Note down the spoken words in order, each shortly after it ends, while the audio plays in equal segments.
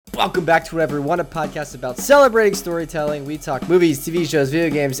Welcome back to Whatever We Want, a podcast about celebrating storytelling. We talk movies, TV shows, video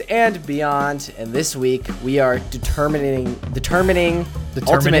games, and beyond. And this week, we are determining.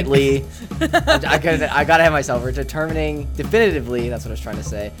 Ultimately, I gotta have myself. We're determining definitively. That's what I was trying to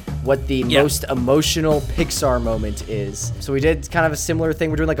say. What the most emotional Pixar moment is. So we did kind of a similar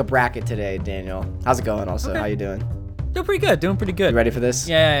thing. We're doing like a bracket today, Daniel. How's it going? Also, How you doing? Doing pretty good. You ready for this?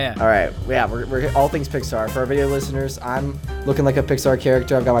 Yeah. All right. Yeah, we're all things Pixar. For our video listeners, I'm looking like a Pixar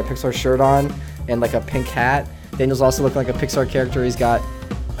character. I've got my Pixar shirt on and like a pink hat. Daniel's also looking like a Pixar character. He's got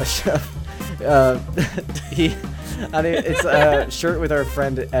a it's a shirt with our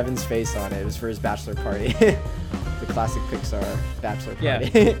friend Evan's face on it. It was for his bachelor party. The classic Pixar bachelor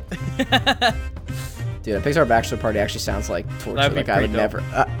party. Yeah. Dude, a Pixar bachelor party actually sounds like torture. That'd be like I would dope.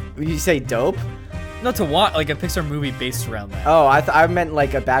 never. You say dope? Not to watch like a Pixar movie based around that. Oh, I meant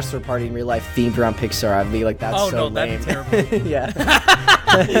like a bachelor party in real life themed around Pixar. I'd be like, that's so lame. That'd be terrible.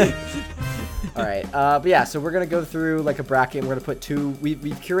 Yeah. All right. But yeah, so we're going to go through like a bracket. And we're going to put we've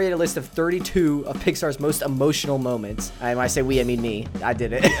curated a list of 32 of Pixar's most emotional moments. And when I say we, I mean me. I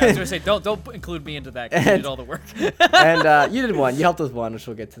did it. I was going to say, don't include me into that because you did all the work. And you did one. You helped with one, which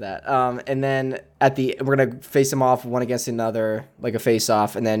we'll get to that. And then we're going to face them off one against another, like a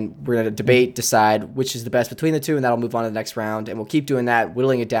face-off. And then we're going to debate, decide which is the best between the two. And that'll move on to the next round. And we'll keep doing that,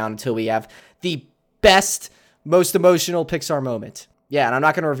 whittling it down until we have the best, most emotional Pixar moment. Yeah, and I'm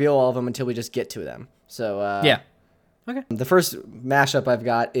not going to reveal all of them until we just get to them. So, yeah. Okay. The first mashup I've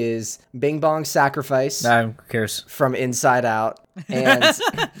got is Bing Bong's Sacrifice. Who cares? From Inside Out. And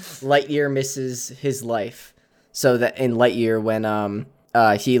Lightyear misses his life. So that in Lightyear, when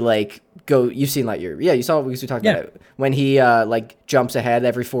he you've seen Lightyear. Yeah, you saw it because we talked about it. When he jumps ahead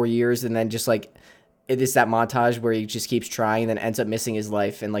every 4 years and then just like, it is that montage where he just keeps trying and then ends up missing his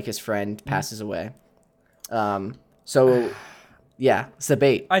life and like his friend passes away. Yeah, it's a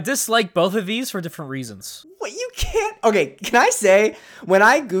debate. I dislike both of these for different reasons. What, you can't? Okay, can I say, when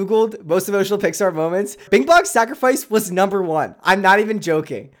I Googled most emotional Pixar moments, Bing Bong's Sacrifice was number one. I'm not even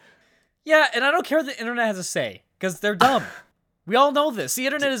joking. Yeah, and I don't care what the internet has to say, because they're dumb. We all know this. The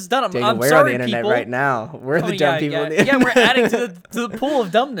internet is dumb. Daniel, I'm sorry, on the internet people. Right now. We're the dumb people in the internet. Yeah, we're adding to the pool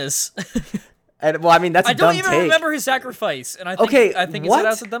of dumbness. And, well, I mean, that's a dumb take. I don't even remember his sacrifice, and I think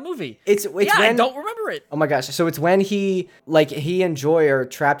it's a dumb movie. It's I don't remember it. Oh my gosh! So it's when he and Joy are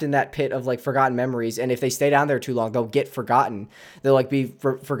trapped in that pit of like forgotten memories, and if they stay down there too long, they'll get forgotten. They'll like be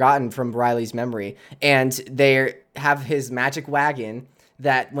forgotten from Riley's memory, and they have his magic wagon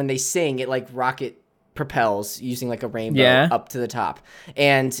that when they sing, it like rocket propels using like a rainbow up to the top,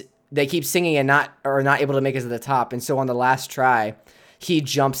 and they keep singing and are not able to make it to the top, and so on the last try, he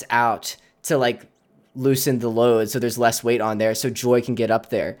jumps out to like loosen the load so there's less weight on there so Joy can get up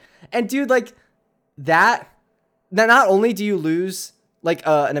there. And dude, like that not only do you lose like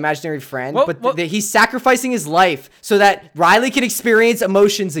an imaginary friend, he's sacrificing his life so that Riley can experience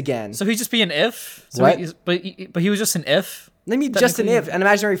emotions again. So he'd just be an if? What? But he was just an if? I mean, just an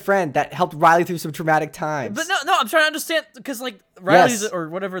imaginary friend that helped Riley through some traumatic times. But no, I'm trying to understand, because like Riley's or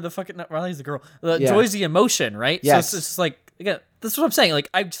whatever the fucking, not Riley's the girl. Joy's the emotion, right? Yes. So it's just like, again, that's what I'm saying. Like,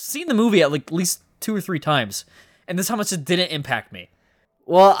 I've seen the movie at like at least 2 or 3 times, and this is how much it didn't impact me.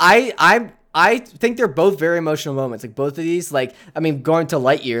 Well, I think they're both very emotional moments. Like both of these, like, I mean, going to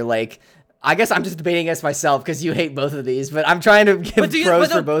Lightyear, like, I guess I'm just debating against myself because you hate both of these, but I'm trying to give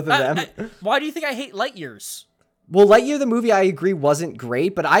pros for both of them. Why do you think I hate Lightyears? Well, Lightyear, the movie, I agree, wasn't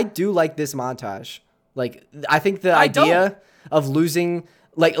great, but I do like this montage. Like, I think the idea of losing,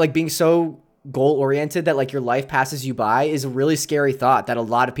 like being so goal-oriented that, like, your life passes you by is a really scary thought that a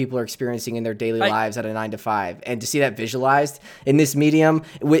lot of people are experiencing in their daily lives at a 9 to 5. And to see that visualized in this medium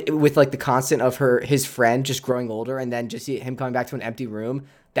with like, the constant of his friend just growing older and then just him coming back to an empty room,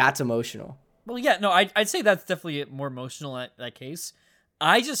 that's emotional. Well, yeah, no, I'd say that's definitely more emotional in that case.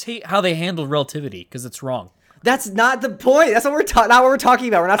 I just hate how they handled relativity, because it's wrong. That's not the point. That's what not what we're talking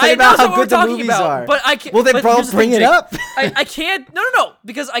about. We're not talking about how good the movies are. But I can't. Well, then, bro, bring it up. I can't. No,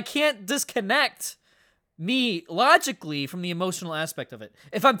 because I can't disconnect me logically from the emotional aspect of it.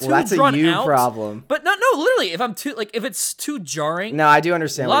 If I'm too that's drawn a you out, problem. But no, literally, if it's too jarring. No, I do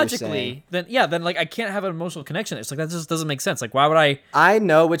understand logically, what you're saying. Then like I can't have an emotional connection. It's like that just doesn't make sense. Like, why would I? I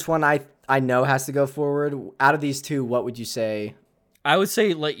know which one I know has to go forward. Out of these two, what would you say? I would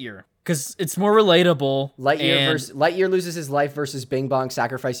say Lightyear. Because it's more relatable. Lightyear loses his life versus Bing Bong's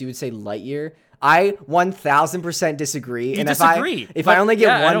Sacrifice. You would say Lightyear. I 1000% disagree. If I only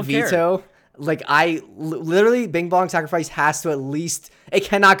get one veto, like literally Bing Bong's Sacrifice has to it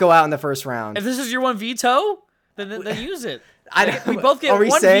cannot go out in the first round. If this is your one veto, then use it. We both get are we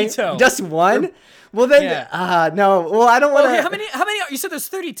one saying veto. just one? Well then, no. Well, I don't want to. Okay, how many? You said there's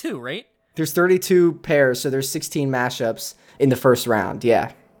 32, right? There's 32 pairs, so there's 16 mashups in the first round.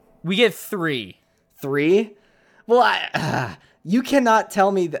 Yeah. We get 3. 3? Well, you cannot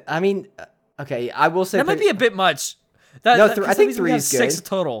tell me that. I mean, okay, I will say that might be a bit much. I think 3 is good. 6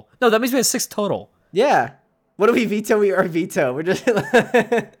 total. No, that means we have 6 total. Yeah. What do we veto? We are veto. We're just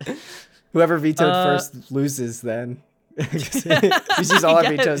whoever vetoed first loses. Then we just use all our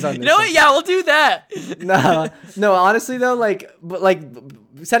vetoes on this. You know what? Yeah, we'll do that. No. Honestly though, like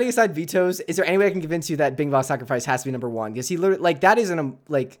setting aside vetoes, is there any way I can convince you that Bing Bong Sacrifice has to be number 1? Because he literally that isn't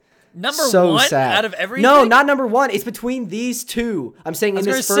number so 1 sad. out of everything. No, not number 1. It's between these two. I'm saying in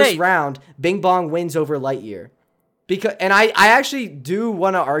this first round, Bing Bong wins over Lightyear. And I actually do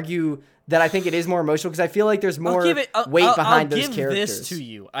want to argue that I think it is more emotional because I feel like there's more weight behind those characters.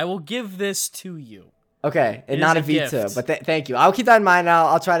 I will give this to you. Okay, and not a veto, but thank you. I'll keep that in mind.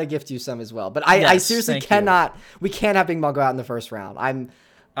 I'll try to gift you some as well. But I seriously cannot. We can't have Bing Bong go out in the first round.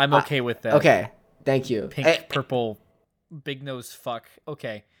 I'm okay with that. Okay, thank you. Pink, purple, big nose, fuck.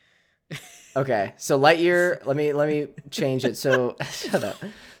 Okay. Okay, so Lightyear. Let me change it. So shut up.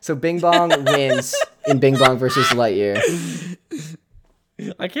 So Bing Bong wins in Bing Bong versus Lightyear.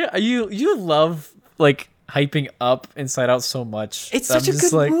 I can't. You love hyping up Inside Out so much. It's such a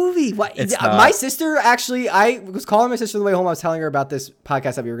good movie. My sister, actually, I was calling my sister on the way home. I was telling her about this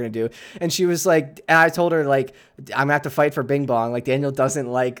podcast that we were going to do. And she was like, and I told her, I'm going to have to fight for Bing Bong. Daniel doesn't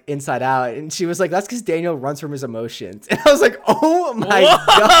like Inside Out. And she was like, that's because Daniel runs from his emotions. And I was like, oh my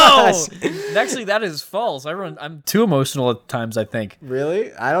gosh. Actually, that is false. I'm too emotional at times, I think.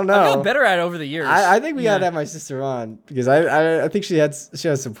 Really? I don't know. I've gotten better at it over the years. I think we got to have my sister on because I think she has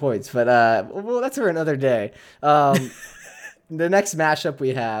some points. But, well, that's for another day. The next mashup we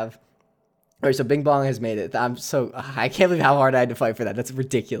have. All right, so Bing Bong has made it. I can't believe how hard I had to fight for that. That's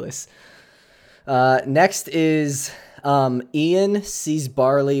ridiculous. Next is Ian sees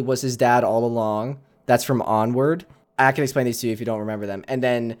Barley was his dad all along. That's from Onward. I can explain these to you if you don't remember them. And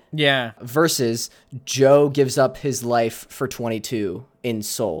then versus Joe gives up his life for 22 in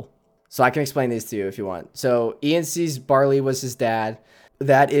Soul. So I can explain these to you if you want. So Ian sees Barley was his dad.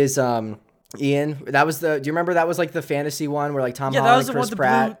 That is Ian, that was do you remember that was the fantasy one where Tom Holland, that was the Chris one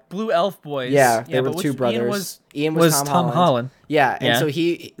Pratt, with the blue elf boys. Yeah, they were the two brothers. Ian was Tom Holland. Yeah, and so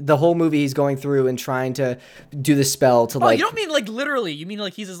the whole movie he's going through and trying to do the spell to you don't mean literally, you mean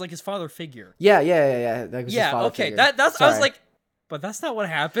he's his father figure. Yeah. That was his father figure. That's Sorry. I was like, but that's not what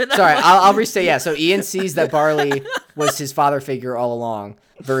happened. Sorry, I'll restate. Yeah, so Ian sees that Barley was his father figure all along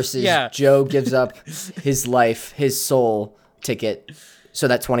versus Joe gives up his life, his soul ticket, so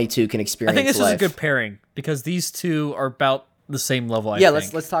that 22 can experience life. I think this is a good pairing because these two are about the same level. I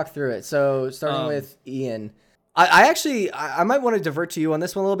think. Let's talk through it. So starting with Ian, I might want to divert to you on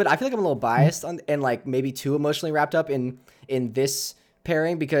this one a little bit. I feel like I'm a little biased and maybe too emotionally wrapped up in this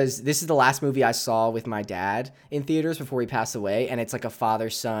pairing because this is the last movie I saw with my dad in theaters before he passed away, and it's a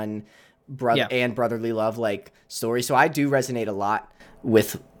father-son, brother and brotherly love story. So I do resonate a lot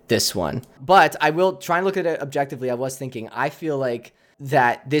with this one, but I will try and look at it objectively. I was thinking, I feel like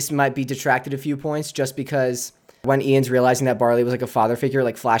that this might be detracted a few points just because when Ian's realizing that Barley was a father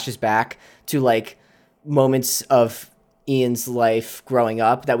figure, flashes back to moments of Ian's life growing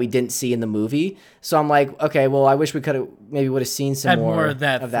up that we didn't see in the movie. So I'm like, okay, well, I wish we would have seen some more of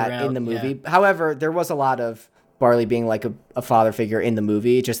that in the movie. Yeah. However, there was a lot of Barley being a father figure in the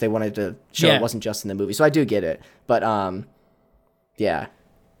movie. Just they wanted to show it wasn't just in the movie. So I do get it. But yeah.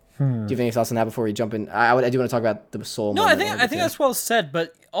 Do you have any thoughts on that before we jump in? I do want to talk about the Soul. No, I think that's well said.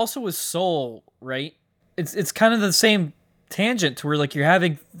 But also with Soul, right? It's kind of the same tangent to where you're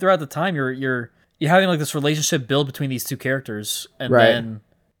having throughout the time you're having this relationship build between these two characters, and then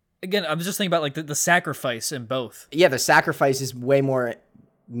again, I'm just thinking about the sacrifice in both. Yeah, the sacrifice is way more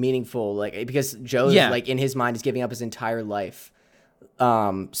meaningful, because Joe's in his mind is giving up his entire life,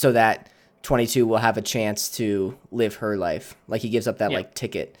 so that 22 will have a chance to live her life. He gives up that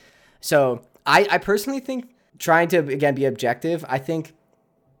ticket. So I personally think, trying to again be objective, I think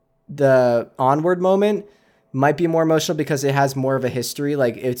the Onward moment might be more emotional because it has more of a history.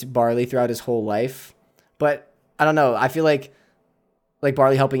 It's Barley throughout his whole life. But I don't know. I feel like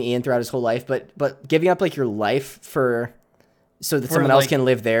Barley helping Ian throughout his whole life, but giving up your life so that someone else can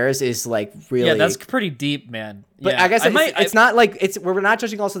live theirs is really. Yeah, that's pretty deep, man. But I guess it's not we're not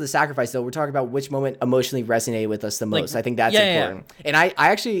judging also the sacrifice though. We're talking about which moment emotionally resonated with us the most. I think that's important. Yeah.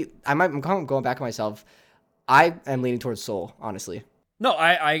 And I'm going back on myself. I am leaning towards Soul, honestly. No,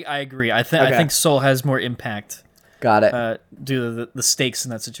 I agree. I think Soul has more impact. Got it. Due to the stakes in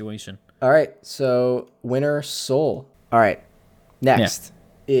that situation. All right, so winner Soul. All right, Next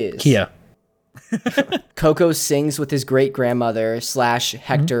is Kia. Coco sings with his great grandmother /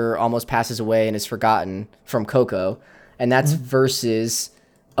 Hector almost passes away and is forgotten from Coco. And that's versus,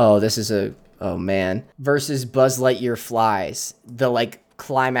 versus Buzz Lightyear flies. The like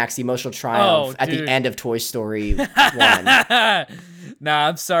climax, emotional triumph at the end of Toy Story 1. Nah,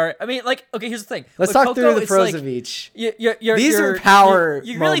 I'm sorry. I mean, like, okay, here's the thing. Let's talk through the pros of each. These are power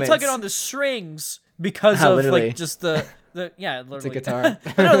You moments. really took it on the strings because of literally. like just the literally. It's a guitar.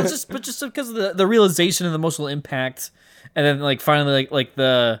 No, just because of the realization and the emotional impact, and then like finally like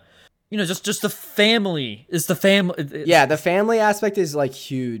the, just the family is the family. The family aspect is like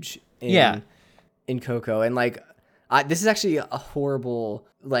huge. In Coco, and like this is actually a horrible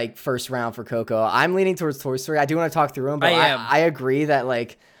like first round for Coco. I'm leaning towards Toy Story. I do want to talk through them, but I agree that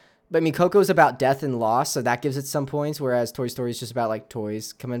like, I mean, Coco's about death and loss, so that gives it some points, whereas Toy Story is just about like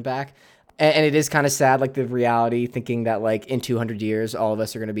toys coming back. And it is kind of sad, like the reality, thinking that like in 200 years, all of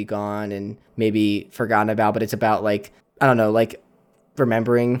us are going to be gone and maybe forgotten about, but it's about like, I don't know, like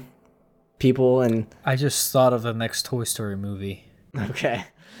remembering people. And I just thought of the next Toy Story movie. Okay.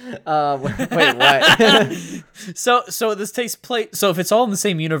 Wait, what? So this takes place. So if it's all in the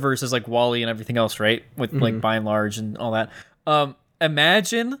same universe as like WALL-E and everything else, right? With like by and large and all that.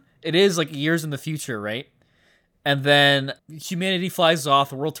 Imagine it is like years in the future, right? And then humanity flies off,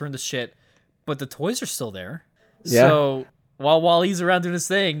 the world turned to shit, but the toys are still there. Yeah. So while WALL-E's around doing his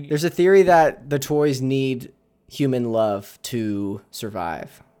thing, there's a theory that the toys need human love to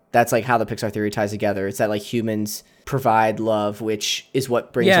survive. That's like how the Pixar theory ties together. It's that like humans provide love, which is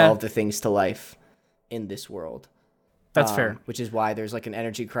what brings all of the things to life in this world. That's fair. Which is why there's like an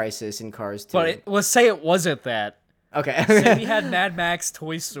energy crisis in Cars 2. But let's say it wasn't that. Okay. Say we had Mad Max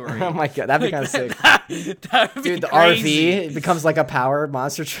Toy Story. Oh my god, that'd be kind of sick. Dude, the crazy. RV, it becomes like a power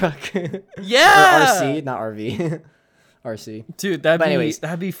monster truck. Yeah. Or RC, not RV. RC. Dude, that'd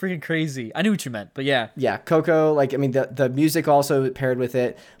be freaking crazy. I knew what you meant, but yeah. Yeah, Coco, like I mean the music also paired with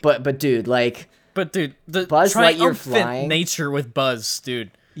it. But dude, like the Buzz Lightyear flying nature with Buzz,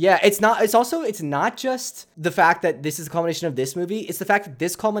 dude. Yeah, it's not just the fact that this is the culmination of this movie. It's the fact that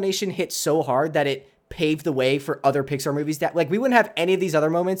this culmination hit so hard that it paved the way for other Pixar movies that like we wouldn't have any of these other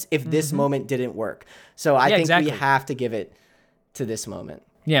moments if this moment didn't work. So I think we have to give it to this moment.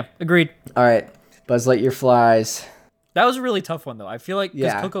 Yeah, agreed. All right, Buzz Lightyear flies. That was a really tough one though. I feel like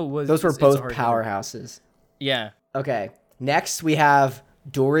because Coco was those were both powerhouses. Yeah. Okay. Next we have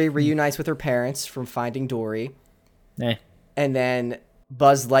Dory reunites with her parents from Finding Dory. And then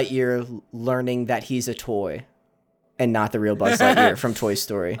Buzz Lightyear learning that he's a toy and not the real Buzz Lightyear from Toy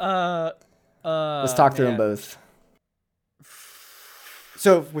Story. Let's talk through them both.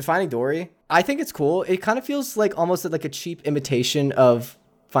 So with Finding Dory, I think it's cool. It kind of feels like almost like a cheap imitation of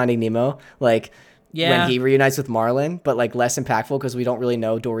Finding Nemo. Like when he reunites with Marlin, but like less impactful because we don't really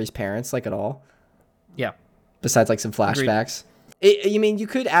know Dory's parents like at all. Yeah. Besides like some flashbacks. I mean, you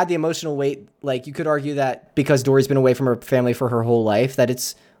could add the emotional weight. Like you could argue that because Dory's been away from her family for her whole life, that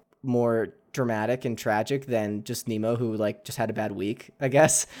it's more dramatic and tragic than just Nemo, who like just had a bad week, I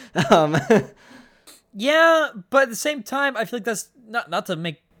guess. Yeah, but at the same time, I feel like that's not to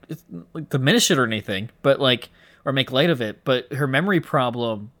make like diminish it or anything, but like or make light of it. But her memory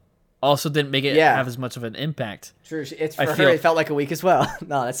problem also didn't make it have as much of an impact. True, it's for her. It felt like a week as well.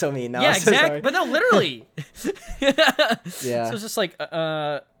 No, that's so mean. No, yeah, so exactly. But no, literally. Yeah. So it's just like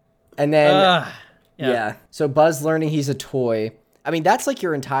and then So Buzz learning he's a toy. I mean, that's like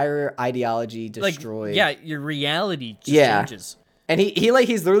your entire ideology destroyed. Like, your reality just changes. And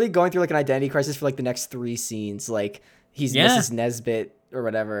he's literally going through like an identity crisis for like the next 3 scenes. Like he's Mrs. Nesbit or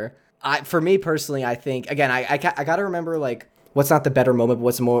whatever. For me personally, I think again, I gotta remember like what's not the better moment,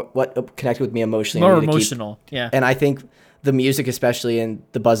 but what connected with me emotionally. More emotional, yeah. And I think the music, especially in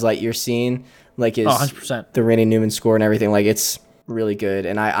the Buzz Lightyear scene, like is 100%. The Randy Newman score and everything. Like it's really good.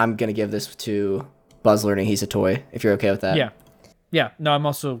 And I'm gonna give this to Buzz learning he's a toy. If you're okay with that. Yeah, no, I'm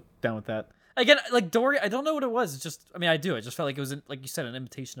also down with that. Again, like Dory, I don't know what it was. It's just, I mean, I do. I just felt like it was, like you said, an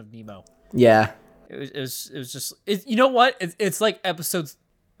imitation of Nemo. Yeah. It was just, you know what? It's like episodes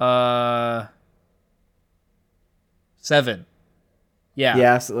 7. Yeah.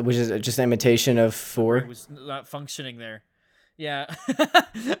 Yeah, which is just an imitation of 4. It was not functioning there. Yeah.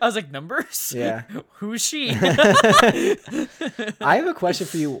 I was like, numbers? Yeah. Who's she? I have a question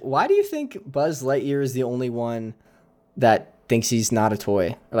for you. Why do you think Buzz Lightyear is the only one that thinks he's not a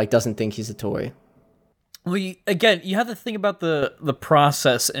toy or like doesn't think he's a toy? Well, you have to think about the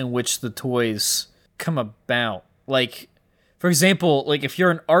process in which the toys come about. Like, for example, like if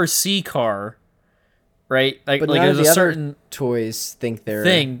you're an RC car, right? Like, but like none there's of the a other certain toys think they're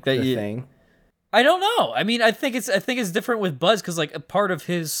thing that the thing. I don't know. I mean, I think it's different with Buzz because like a part of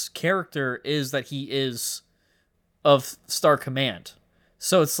his character is that he is of Star Command.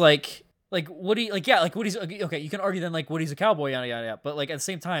 So it's like Woody, like Woody's okay. You can argue then like Woody's a cowboy, yada yada yada. But like at the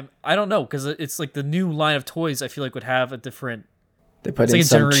same time, I don't know because it's like the new line of toys. I feel like would have a different. They put it's in like a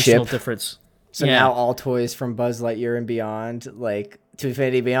some generational chip. difference. So now all toys from Buzz Lightyear and beyond, like to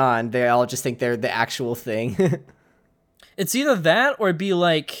Infinity and Beyond, they all just think they're the actual thing. It's either that or it'd be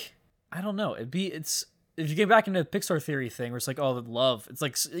like, I don't know. It's if you get back into the Pixar theory thing where it's like, oh, the love. It's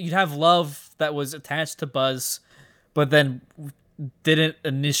like you'd have love that was attached to Buzz, but then didn't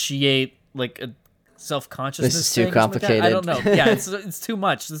initiate like a self-consciousness. This is too thing complicated. Like I don't know. Yeah, it's too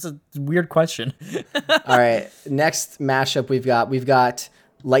much. This is a weird question. All right, next mashup we've got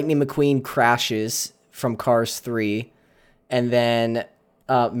Lightning McQueen crashes from Cars 3, and then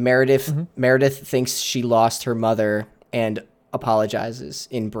Meredith thinks she lost her mother and apologizes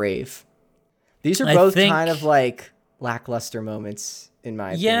in Brave. These are both kind of like lackluster moments in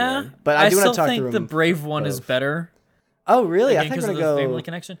my opinion. But I do want to talk through them. I still think the Brave one is better. Oh, really? Again, I think we're gonna go family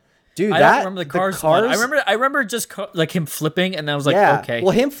connection. Dude, I don't remember the Cars one. I remember just like him flipping, and I was like, okay.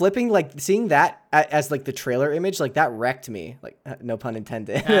 Well, him flipping, like seeing that as like the trailer image, like that wrecked me. Like, no pun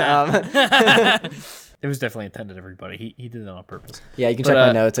intended. It was definitely intended, everybody. He did it on purpose. Yeah, you can check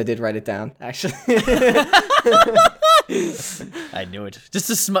my notes. I did write it down, actually. I knew it.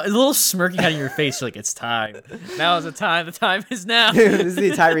 Just a little smirking out of your face. You're like, it's time. Now is the time. The time is now. This is the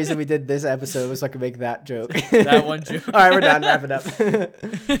entire reason we did this episode was so I could make that joke. That one joke. All right, we're done. Wrap it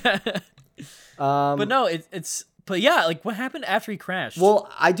up. But no, it's. But yeah, like what happened after he crashed?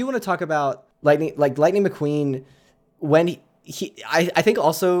 Well, I do want to talk about Lightning McQueen when I think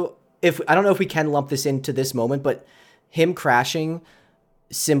also I don't know if we can lump this into this moment, but him crashing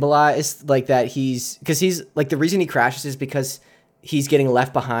symbolized like that because he's like the reason he crashes is because he's getting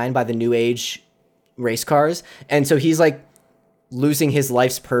left behind by the new age race cars, and so he's like losing his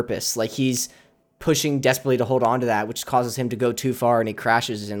life's purpose. Like he's pushing desperately to hold on to that, which causes him to go too far, and he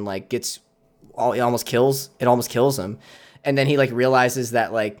crashes and like it almost kills him, and then he like realizes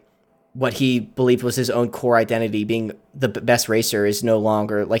that like what he believed was his own core identity, being the best racer, is no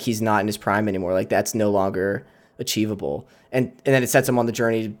longer like he's not in his prime anymore. Like that's no longer achievable. And then it sets him on the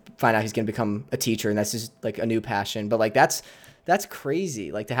journey to find out he's going to become a teacher, and that's just like a new passion. But like that's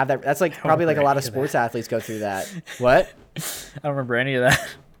crazy. Like to have that. That's like probably like a lot of sports athletes go through that. What? I don't remember any of that.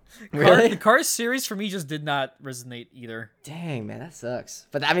 Really? The Cars series for me just did not resonate either. Dang, man, that sucks.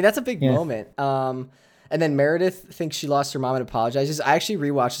 But I mean, that's a big moment. And then Meredith thinks she lost her mom and apologizes. I actually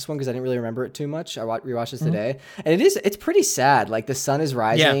rewatched this one because I didn't really remember it too much. I rewatched this today, and it's pretty sad. Like the sun is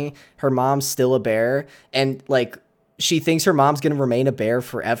rising, her mom's still a bear, and like she thinks her mom's gonna remain a bear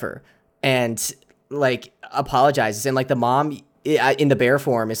forever, and like apologizes, and like the mom in the bear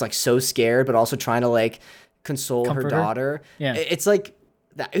form is like so scared, but also trying to like console her daughter. Yeah, it's like.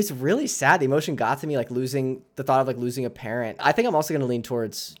 It's really sad. The emotion got to me, like losing a parent. I think I'm also gonna lean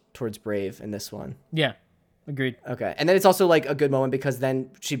towards Brave in this one. Yeah, agreed. Okay, and then it's also like a good moment because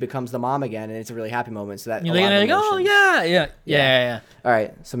then she becomes the mom again, and it's a really happy moment. So that you're like, oh yeah. All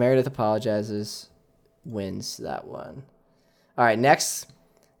right, so Meredith apologizes, wins that one. All right, next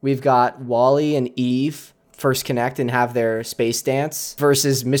we've got Wally and Eve first connect and have their space dance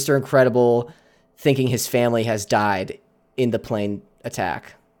versus Mr. Incredible thinking his family has died in the plane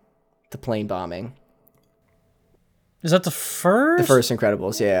attack, the plane bombing. Is that the first? The first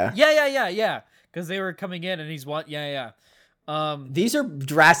Incredibles, yeah. Yeah. Because they were coming in and he's These are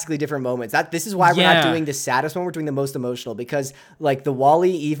drastically different moments. This is why we're not doing the saddest one. We're doing the most emotional because like the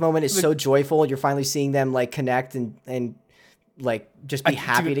Wally Eve moment is so joyful. You're finally seeing them like connect and like just be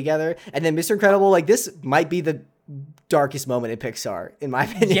happy together. And then Mr. Incredible, like this might be the darkest moment in Pixar, in my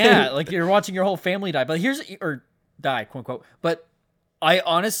opinion. Yeah, like you're watching your whole family die. But die, quote unquote. But I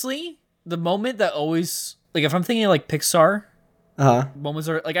honestly, the moment that always, like if I'm thinking of like Pixar moments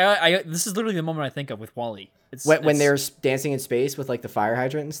are like, I this is literally the moment I think of with Wally. When they're dancing in space with like the fire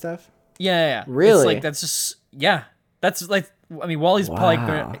hydrant and stuff? Yeah. Really? It's like, that's just, that's like, I mean, Wally's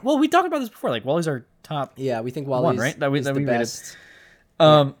probably, well, we talked about this before, like Wally's our top. Yeah, we think Wally's right? that is the best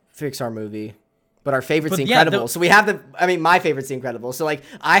Pixar movie. But our favorite's The Incredibles. So we have my favorite's The Incredibles. So like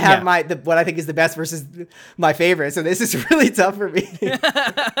I have what I think is the best versus my favorite. So this is really tough for me.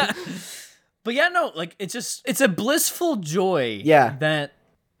 But yeah, no, like it's a blissful joy. Yeah. That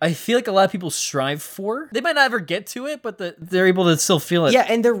I feel like a lot of people strive for. They might not ever get to it, but they're able to still feel it. Yeah,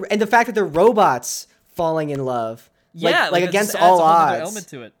 and the fact that they're robots falling in love. Yeah, like against all odds. Element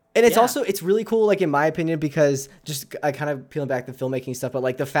to it. And it's also, it's really cool, like, in my opinion, because just I kind of peeling back the filmmaking stuff, but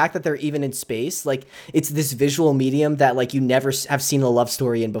like the fact that they're even in space, like it's this visual medium that like you never have seen a love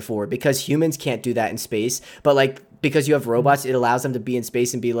story in before, because humans can't do that in space. But like, because you have robots, it allows them to be in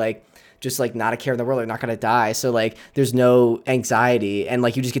space and be like, just like not a care in the world. They're not going to die. So like there's no anxiety, and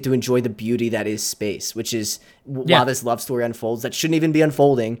like you just get to enjoy the beauty that is space, which is while this love story unfolds that shouldn't even be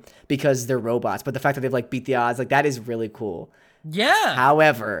unfolding because they're robots. But the fact that they've like beat the odds, like that is really cool. Yeah.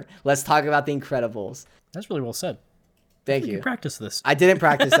 However, let's talk about The Incredibles. That's really well said. Thank you. Practice this. I didn't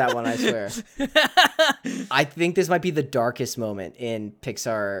practice that one, I swear. I think this might be the darkest moment in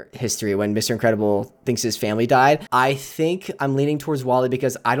Pixar history when Mr. Incredible thinks his family died. I think I'm leaning towards WALL-E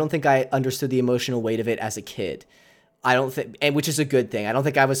because I don't think I understood the emotional weight of it as a kid. I don't think, and which is a good thing. I don't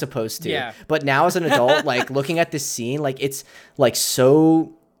think I was supposed to. Yeah. But now as an adult, like looking at this scene, like it's like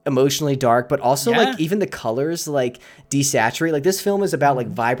so emotionally dark, but also like even the colors like desaturate. Like this film is about like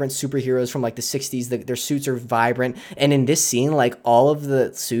vibrant superheroes from like the 60s. Their suits are vibrant, and in this scene, like all of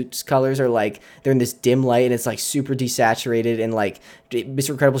the suits colors are like they're in this dim light, and it's like super desaturated, and like Mr.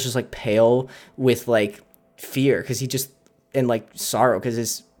 Incredible's just like pale with like fear because he just and like sorrow because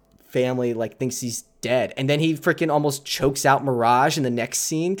his family like thinks he's dead, and then he freaking almost chokes out Mirage in the next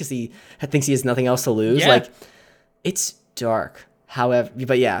scene because he thinks he has nothing else to lose. Like it's dark. However,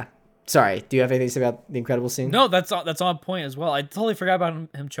 but yeah, sorry. Do you have anything to say about the Incredible scene? No, that's on point as well. I totally forgot about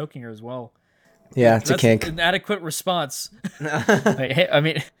him choking her as well. Yeah, it's a kink. An adequate response. Wait, hey, I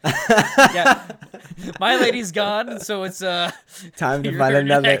mean, yeah, my lady's gone, so it's time to find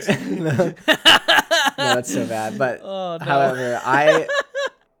another. No, that's so bad. But however,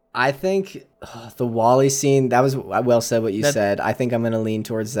 I think the WALL-E scene, that was well said. What you said. I think I'm gonna lean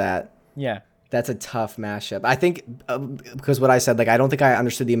towards that. Yeah. That's a tough mashup. I think because what I said, like I don't think I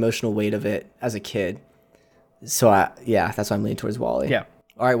understood the emotional weight of it as a kid. So that's why I'm leaning towards WALL-E. Yeah.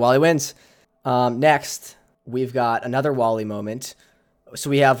 All right, WALL-E wins. Next, we've got another WALL-E moment. So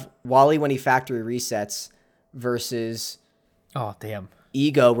we have WALL-E when he factory resets versus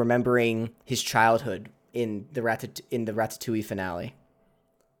Ego remembering his childhood in the Ratatouille finale.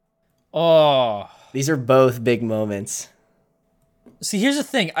 Oh, these are both big moments. See, here's the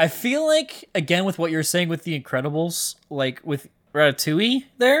thing. I feel like, again, with what you're saying with The Incredibles, like with Ratatouille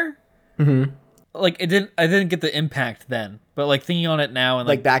there, like I didn't get the impact then, but like thinking on it now and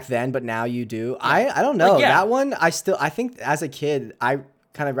like back then, but now you do. Yeah. I don't know. Like, that one, I think as a kid, I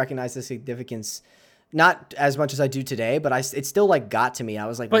kind of recognized the significance, not as much as I do today, but it still like got to me. I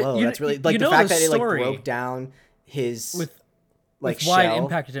was like, whoa, that's really like the fact that it like broke down his with why it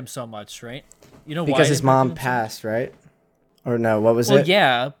impacted him so much, right? You know, because why his mom passed, right? Or no, what was it? Well,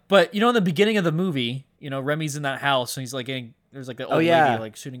 yeah, but you know, in the beginning of the movie, you know, Remy's in that house and he's like there's like an old lady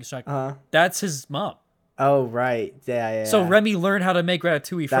like shooting a shot. That's his mom. Oh, right. Yeah. So Remy learned how to make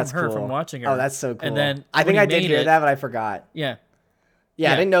ratatouille from her, from watching her. Oh, that's so cool. And then I think I did hear that, but I forgot. Yeah.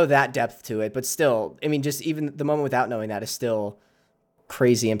 Yeah, I didn't know that depth to it, but still, I mean, just even the moment without knowing that is still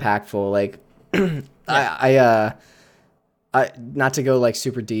crazy impactful. Like, I not to go like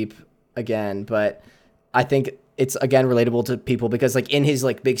super deep again, but I think it's again relatable to people because like in his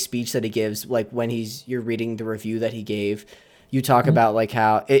like big speech that he gives, like when you're reading the review that he gave, you talk about like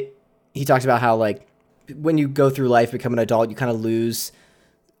how he talks about how like when you go through life, become an adult, you kind of lose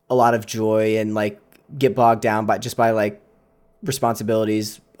a lot of joy and like get bogged down by like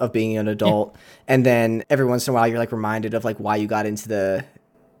responsibilities of being an adult. And then every once in a while you're like reminded of like why you got into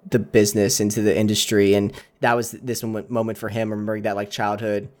the business, into the industry. And that was this moment for him, remembering that like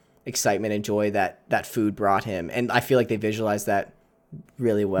childhood excitement and joy that food brought him. And I feel like they visualized that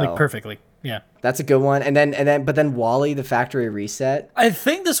really well. Like perfectly. Yeah. That's a good one. But then WALL-E, the factory reset. I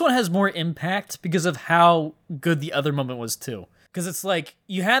think this one has more impact because of how good the other moment was too. Because it's like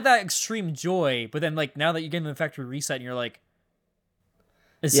you had that extreme joy, but then like now that you're getting the factory reset and you're like,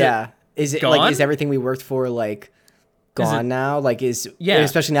 is it gone? Like, is everything we worked for like gone now? Like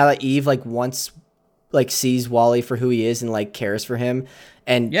especially now that Eve like once like sees WALL-E for who he is and like cares for him,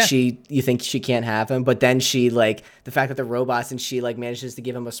 and you think she can't have him, but then she like the fact that the robots and she like manages to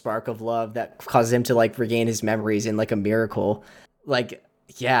give him a spark of love that causes him to like regain his memories in like a miracle. Like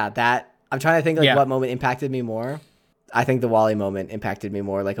that I'm trying to think like what moment impacted me more. I think the WALL-E moment impacted me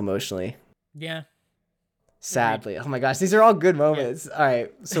more like emotionally. Yeah. Sadly. Oh my gosh, these are all good moments. All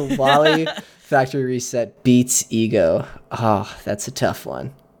right, so WALL-E factory reset beats Ego. Oh, that's a tough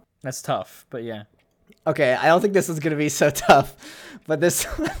one. That's tough, but yeah. Okay, I don't think this is going to be so tough, but this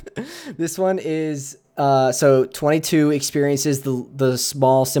one is so 22 experiences the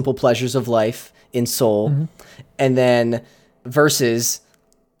small simple pleasures of life in Seoul, and then versus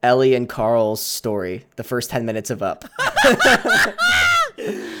Ellie and Carl's story, the first 10 minutes of Up.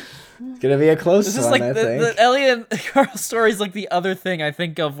 Gonna be a close This one, is like I the think. Ellie and Carl story is like the other thing I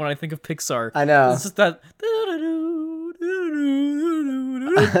think of when I think of Pixar. I know. It's just that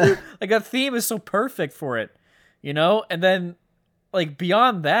like that theme is so perfect for it, you know. And then like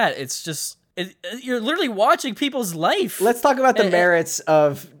beyond that, it's just you're literally watching people's life. Let's talk about the merits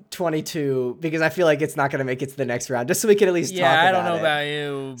of 22 because I feel like it's not gonna make it to the next round. Just so we can at least talk about it. Yeah, I don't know about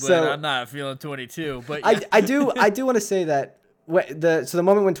you, but I'm not feeling 22. But yeah. I do want to say that the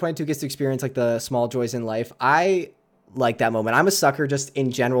moment when 22 gets to experience like the small joys in life, I like that moment. I'm a sucker just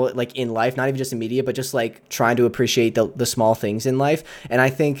in general, like in life, not even just in media, but just like trying to appreciate the small things in life. And I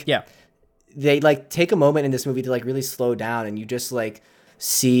think they like take a moment in this movie to like really slow down, and you just like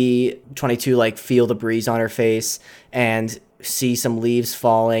see 22 like feel the breeze on her face and see some leaves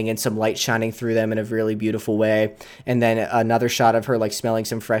falling and some light shining through them in a really beautiful way. And then another shot of her like smelling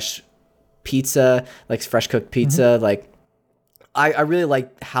some fresh pizza, like fresh cooked pizza. Like I really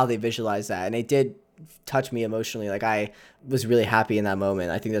like how they visualize that, and it did touch me emotionally. Like I was really happy in that moment.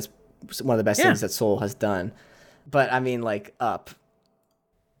 I think that's one of the best things that Soul has done. But I mean, like Up.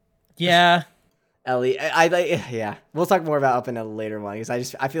 Yeah. Ellie, yeah. We'll talk more about Up in a later one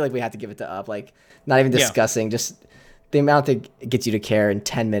because I feel like we have to give it to Up. Like not even discussing, just the amount that gets you to care in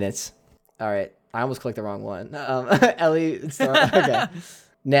 10 minutes. All right, I almost clicked the wrong one. Ellie, okay.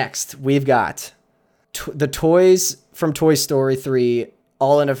 Next, we've got the toys from Toy Story 3,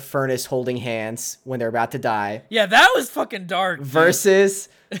 all in a furnace holding hands when they're about to die. Yeah, that was fucking dark. Versus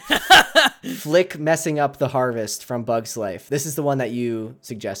Flick messing up the harvest from Bug's Life. This is the one that you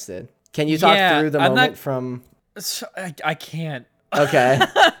suggested. Can you talk through the moment from... I can't. Okay.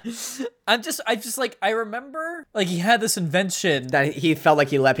 I just like, I remember like he had this invention. That he felt like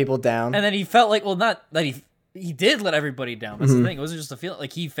he let people down. And then he felt like, well, not that he did let everybody down. That's the thing. It wasn't just a feeling.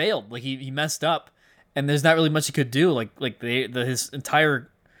 Like he failed. Like he messed up. And there's not really much he could do. Like his entire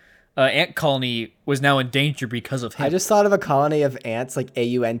ant colony was now in danger because of him. I just thought of a colony of ants, like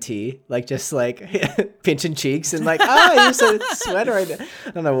AUNT, like just like pinching cheeks and like, you're so sweater right there.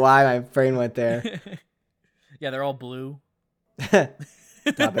 I don't know why my brain went there. Yeah, they're all blue.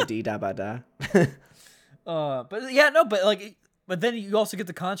 Dabba dee dabba da. But yeah, no, but then you also get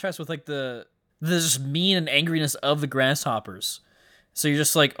the contrast with like the just mean and angriness of the grasshoppers. So you're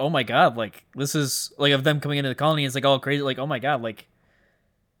just like, oh my god, like this is like of them coming into the colony. It's like all crazy, like oh my god, like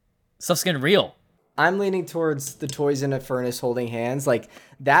stuff's getting real. I'm leaning towards the toys in a furnace holding hands. Like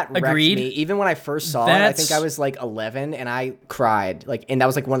that wrecked me. Even when I first saw it, I think I was like 11 and I cried. Like, and that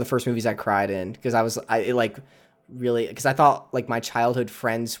was like one of the first movies I cried in because because I thought like my childhood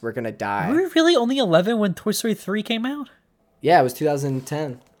friends were gonna die. Were we really only 11 when Toy Story 3 came out? Yeah, it was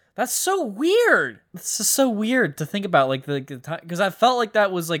 2010. That's so weird. This is so weird to think about, like the time, because I felt like that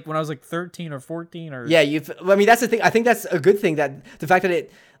was like when I was like 13 or 14 or. Yeah, I mean, that's the thing. I think that's a good thing that the fact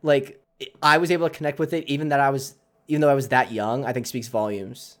that I was able to connect with it, even though I was that young, I think speaks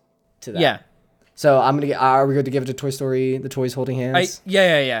volumes to that. Yeah. So are we going to give it to Toy Story, the toys holding hands?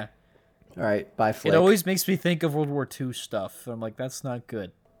 Yeah. All right, bye, Flick. It always makes me think of World War II stuff. I'm like, that's not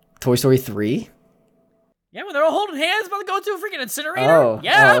good. Toy Story 3? Yeah, when they're all holding hands about to go to a freaking incinerator.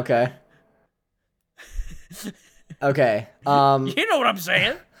 Yeah. Oh, okay. Okay. You know what I'm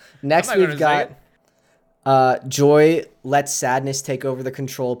saying. Next we've got Joy lets sadness take over the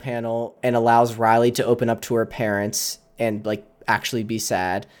control panel and allows Riley to open up to her parents and like actually be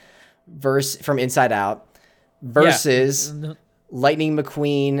sad. From Inside Out versus Lightning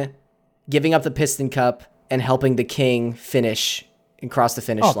McQueen giving up the piston cup and helping the king finish and cross the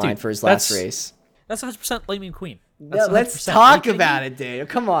finish line for his last race. That's 100% Lightning McQueen. Let's talk about it, Dave.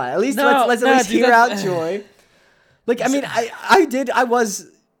 Come on. At least let's at least hear out Joy. Like, I mean, I was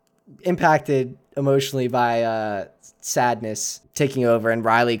impacted emotionally by sadness taking over and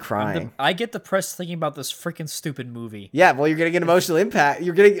Riley crying. I get depressed thinking about this freaking stupid movie. Yeah, well, you're going to get emotional impact.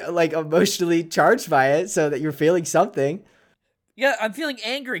 You're getting like emotionally charged by it so that you're feeling something. Yeah, I'm feeling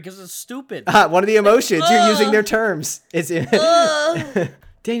angry because it's stupid. One of the emotions. You're using their terms.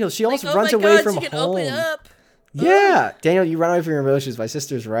 Daniel, she almost runs away from home. Open up. Yeah. Daniel, you run away from your emotions. My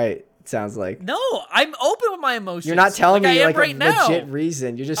sister's right. It sounds like. No, I'm open with my emotions. You're not telling me like right a now. legit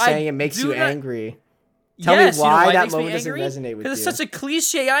reason. You're just saying it makes you angry. Tell Yes, me why that it moment doesn't resonate with you. Because it's such a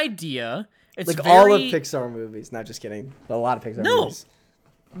cliche idea. It's like all of Pixar movies. Not just kidding. A lot of Pixar movies.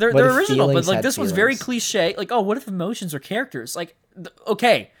 They're original, but like this one's very cliche. Like, oh, what if emotions are characters? Like,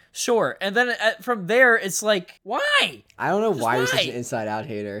 okay, sure. And then from there, it's like, why? I don't know why you're such an Inside Out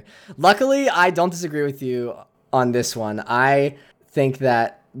hater. Luckily, I don't disagree with you on this one. I think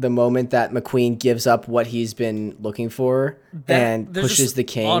that the moment that McQueen gives up what he's been looking for and pushes the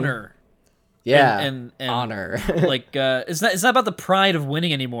king. Honor. Yeah, and honor. like it's not about the pride of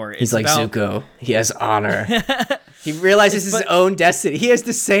winning anymore. He's like about... Zuko. He has honor. He realizes his own destiny. He has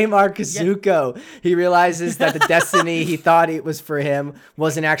the same arc as Zuko. He realizes that the destiny he thought it was for him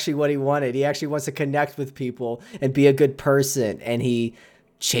wasn't actually what he wanted. He actually wants to connect with people and be a good person, and he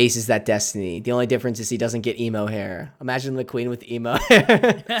chases that destiny. The only difference is he doesn't get emo hair. Imagine the Queen with emo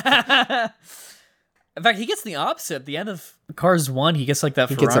hair. In fact, he gets the opposite at the end of Cars 1. He gets like that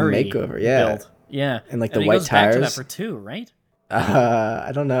He Ferrari gets a makeover, yeah. build. Yeah. And like the he white goes tires. Back to that for 2, right?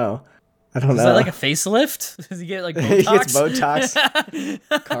 I don't know. Is that like a facelift? Does he get like Botox? He gets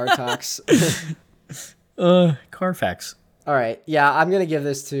Botox. Car talks. Carfax. All right. Yeah, I'm going to give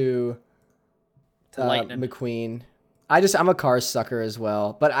this to McQueen. I'm a Cars sucker as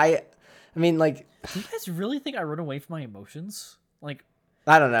well. But I mean, like... Do you guys really think I run away from my emotions? Like...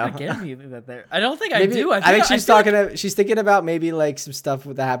 I don't know. I don't think maybe, I do. I think she's thinking about maybe like some stuff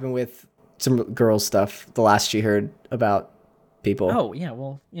that happened with some girl stuff the last she heard about people. Oh, yeah.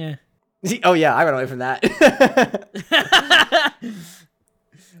 Well, yeah. Oh, yeah. I ran away from that.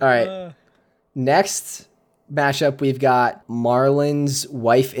 All right. Next mashup, we've got Marlin's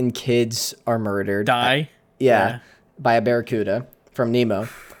wife and kids are murdered. Yeah. By a barracuda from Nemo.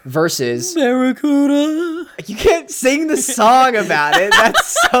 Versus Barracuda. You can't sing the song about it.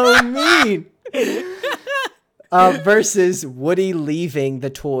 That's so mean. Versus Woody leaving the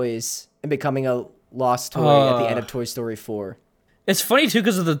toys and becoming a lost toy at the end of Toy Story 4. It's funny too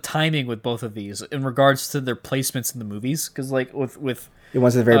because of the timing with both of these in regards to their placements in the movies. Because like with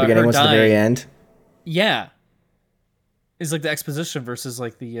one's at the very beginning, one's at the very end. Yeah, it's like the exposition versus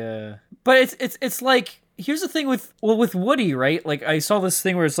like the. But it's like. Here's the thing with Woody, right? Like I saw this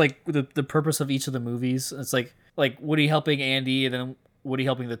thing where it's like the purpose of each of the movies. It's like Woody helping Andy and then Woody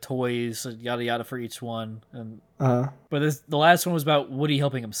helping the toys, yada yada for each one. And but the last one was about Woody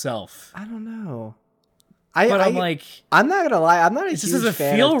helping himself. I don't know. I'm like, I'm not gonna lie, I'm not a huge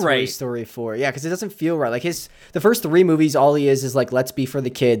fan of Toy right. Story 4. Yeah, because it doesn't feel right. Like the first 3 movies, all he is like, let's be for the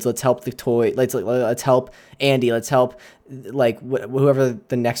kids, let's help the toy, let's help Andy, let's help like whoever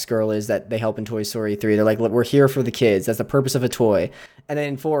the next girl is that they help in Toy Story 3. They're like, we're here for the kids. That's the purpose of a toy. And then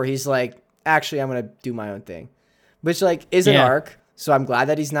in 4, he's like, actually, I'm gonna do my own thing, which like is an arc. So I'm glad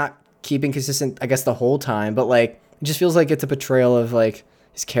that he's not keeping consistent, I guess, the whole time. But like, it just feels like it's a portrayal of like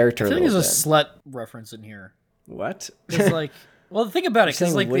his character. I think there's a slut reference in here. What? It's like, well, think about it,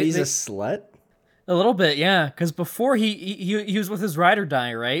 because like Woody's a slut. A little bit, yeah. Because before he was with his ride or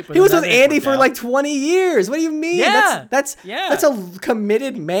die, right? But he was with Andy for like 20 years. What do you mean? Yeah, that's a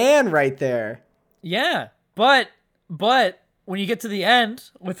committed man right there. Yeah, but when you get to the end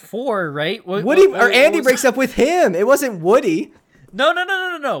with 4, right? Andy breaks up with him. It wasn't Woody.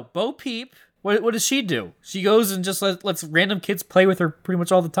 No. Bo Peep. What does she do? She goes and just lets random kids play with her pretty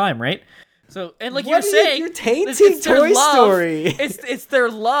much all the time, right? So, and like you're saying, you're tainting Toy Story. It's their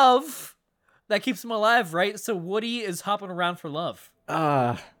love that keeps them alive, right? So Woody is hopping around for love.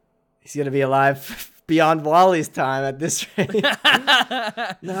 He's gonna be alive beyond Wally's time at this rate.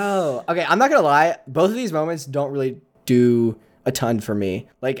 No. Okay, I'm not gonna lie. Both of these moments don't really do a ton for me.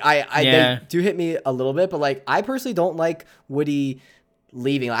 Like they do hit me a little bit, but like I personally don't like Woody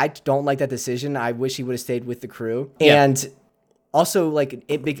leaving. I don't like that decision. I wish he would have stayed with the crew. Yeah. And also, like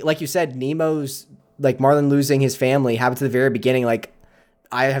you said, Nemo's like Marlin losing his family happens at the very beginning. Like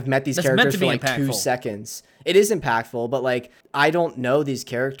I have met these characters for like impactful. 2 seconds. It is impactful, but like I don't know these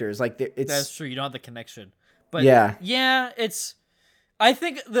characters. Like that's true. You don't have the connection. But it's. I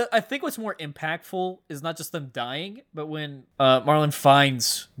think what's more impactful is not just them dying, but when Marlin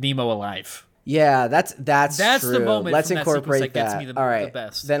finds Nemo alive. Yeah, that's true. The moment. Let's incorporate that. Gets me all right, the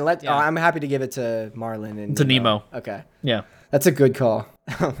best. Then I'm happy to give it to Marlin and to Nemo. Okay. Yeah, that's a good call.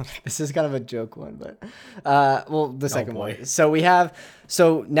 This is kind of a joke one, but the second one.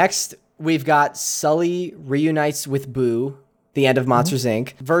 So next we've got Sully reunites with Boo, the end of Monsters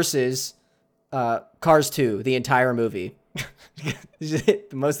Inc. versus Cars 2, the entire movie. The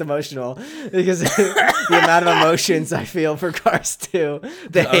most emotional because the amount of emotions I feel for Cars 2.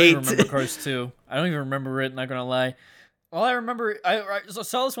 The hate. I don't remember Cars 2. I don't even remember it, not gonna lie. All I remember, I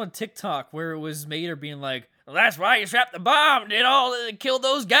saw this on TikTok where it was Mater being like, well, that's why you strapped the bomb, killed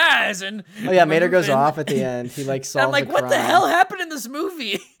those guys. And Mater goes off at the end. He like solves I'm like, what the hell happened in this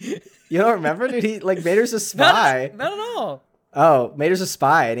movie? You don't remember, dude? He like Mater's a spy. Not at all. Oh, Mater's a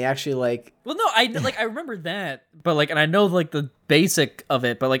spy, and he actually like. Well, no, I remember that, but like, and I know like the basic of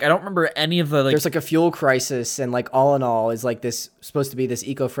it, but like I don't remember any of the like. There's like a fuel crisis, and like all in all is like this supposed to be this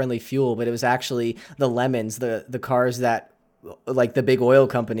eco-friendly fuel, but it was actually the lemons, the cars that like the big oil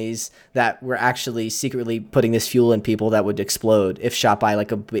companies that were actually secretly putting this fuel in people that would explode if shot by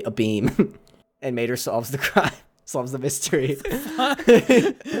like a beam. and Mater solves the crime, solves the mystery.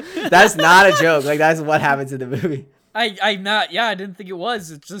 That's not a joke. Like, that's what happens in the movie. I didn't think it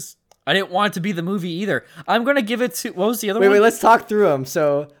was. It's just, I didn't want it to be the movie either. I'm going to give it to, what was the other one? Wait, let's talk through them.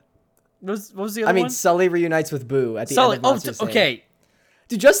 So, what was the other one? Sully reunites with Boo at the end of Monsters, Inc. Okay.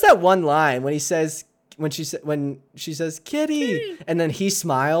 Dude, just that one line when he says, when she says, Kitty, and then he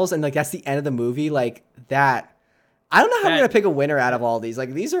smiles, and like, that's the end of the movie. Like, that, I don't know how I'm going to pick a winner out of all these.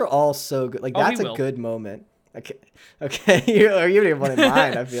 Like, these are all so good. Like, that's a good moment. Okay. You don't even have one in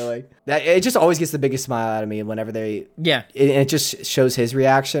mind. I feel like that it just always gets the biggest smile out of me whenever they. Yeah. It just shows his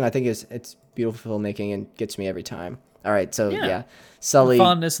reaction. I think it's beautiful filmmaking and gets me every time. All right, so yeah, Sully, the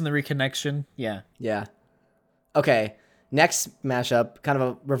fondness and the reconnection. Yeah. Yeah. Okay. Next mashup, kind of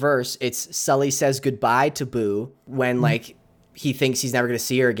a reverse. It's Sully says goodbye to Boo when like he thinks he's never gonna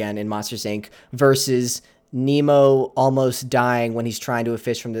see her again in Monsters Inc. versus Nemo almost dying when he's trying to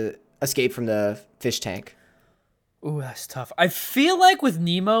escape from the fish tank. Ooh, that's tough. I feel like with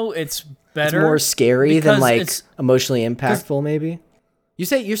Nemo, it's better. It's more scary than like emotionally impactful. Maybe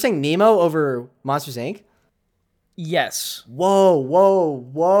you're saying Nemo over Monsters Inc. Yes. Whoa.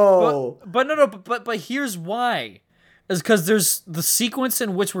 But here's why. Is because there's the sequence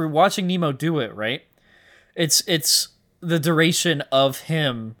in which we're watching Nemo do it, right? It's the duration of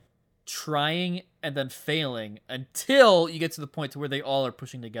him trying and then failing until you get to the point to where they all are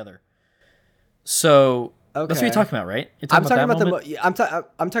pushing together. So that's what you're talking about, right? I'm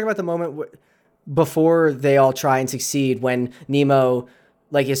talking about the moment before they all try and succeed, when Nemo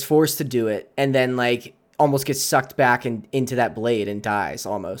like is forced to do it and then like almost gets sucked back into that blade and dies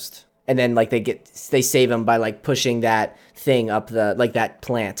almost. And then like they save him by like pushing that thing up that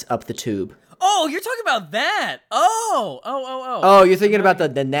plant up the tube. Oh, you're talking about that. Oh. Oh, you're thinking about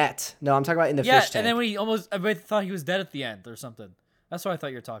the net. No, I'm talking about in the fish tank. Yeah, and then when I thought he was dead at the end or something. That's what I thought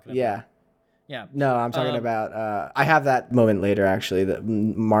you were talking about. Yeah. No, I'm talking about. I have that moment later, actually. The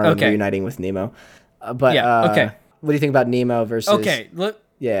Marlin reuniting with Nemo. What do you think about Nemo versus? Okay. Look.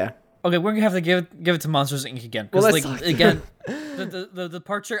 Yeah. Okay, we're gonna have to give it to Monsters Inc. again because the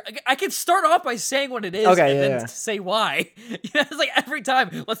departure. I can start off by saying what it is and then say why. It's like every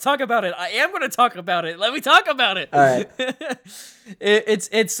time. Let's talk about it. I am going to talk about it. Let me talk about it. All right.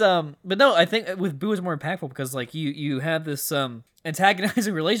 But no, I think with Boo is more impactful because like you have this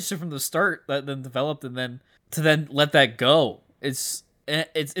antagonizing relationship from the start that then developed, and then to then let that go. It's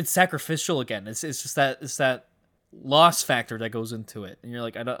sacrificial again. It's just that loss factor that goes into it, and you're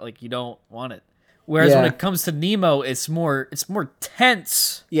like, you don't want it. Whereas when it comes to Nemo, it's more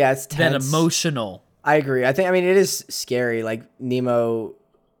tense. Yeah, it's tense than emotional. I agree. I mean it is scary. Like Nemo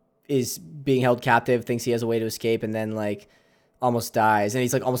is being held captive, thinks he has a way to escape, and then like almost dies, and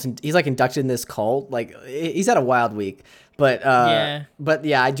he's like inducted in this cult. Like he's had a wild week. But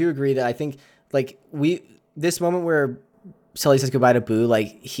I do agree that I think like this moment where Sully says goodbye to Boo,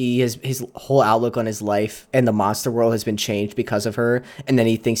 like his whole outlook on his life and the monster world has been changed because of her, and then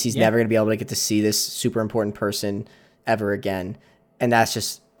he thinks he's never gonna be able to get to see this super important person ever again, and that's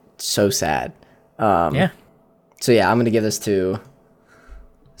just so sad. So yeah, I'm gonna give this to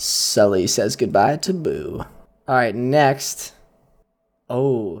Sully says goodbye to Boo. All right, next.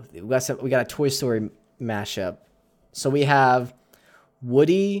 Oh, we got a Toy Story mashup. So we have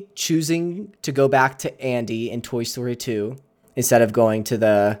Woody choosing to go back to Andy in Toy Story 2 instead of going to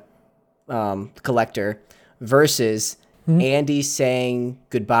the collector versus Andy saying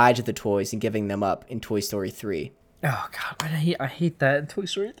goodbye to the toys and giving them up in Toy Story 3. Oh, God. I hate that in Toy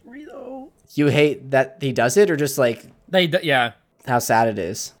Story 3, though. You hate that he does it or just like how sad it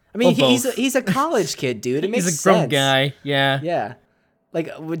is? I mean, he's a college kid, dude. It makes sense. He's a grown guy. Yeah. Yeah. Like,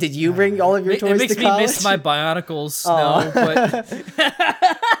 did you bring all of your toys to college? It makes me miss my Bionicles, but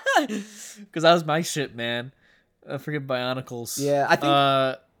because that was my shit, man. I forget Bionicles. Yeah,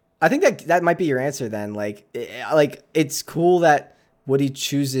 I think that might be your answer then. Like it's cool that Woody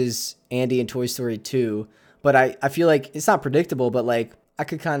chooses Andy in Toy Story 2, but I feel like it's not predictable. But like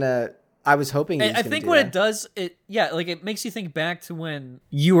I was hoping. I think what it does, it makes you think back to when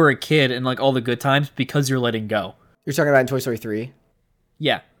you were a kid and like all the good times because you're letting go. You're talking about in Toy Story 3.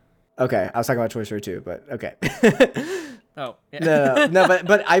 Yeah. Okay, I was talking about Toy Story 2, but okay. Oh. Yeah. No,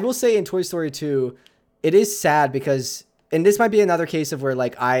 but I will say in Toy Story 2, it is sad because, and this might be another case of where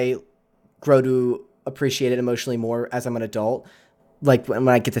like I grow to appreciate it emotionally more as I'm an adult, like when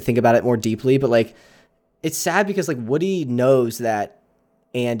I get to think about it more deeply. But like, it's sad because like Woody knows that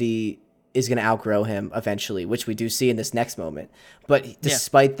Andy is going to outgrow him eventually, which we do see in this next moment. But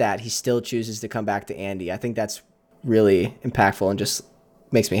despite that, he still chooses to come back to Andy. I think that's really impactful and just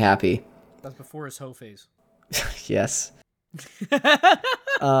makes me happy. That's before his hoe phase. Yes.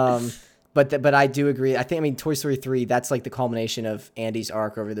 But I do agree. I mean, Toy Story 3, that's like the culmination of Andy's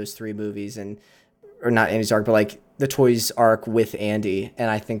arc over those 3 movies, or not Andy's arc, but like the Toys arc with Andy. And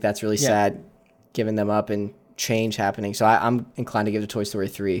I think that's really sad, giving them up and change happening. So I'm inclined to give it to Toy Story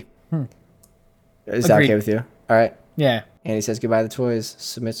 3. Is that okay with you? All right. Yeah. Andy says goodbye to the toys.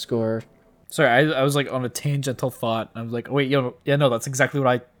 Submit score. Sorry, I was like on a tangential thought. I was like, oh, wait, no, that's exactly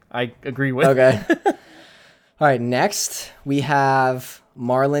what I agree with. Okay. All right, next we have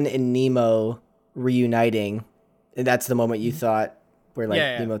Marlin and Nemo reuniting. And that's the moment you thought where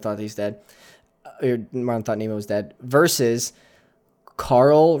Nemo thought he's dead. Or Marlin thought Nemo was dead. Versus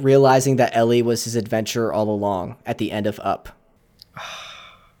Carl realizing that Ellie was his adventure all along at the end of Up.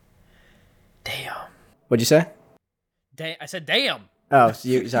 Damn. What'd you say? I said damn. Oh,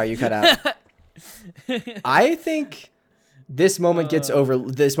 sorry, you cut out. I think this moment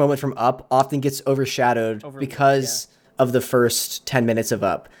this moment from Up often gets overshadowed because of the first 10 minutes of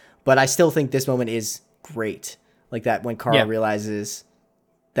Up. But I still think this moment is great. Like that when Carl realizes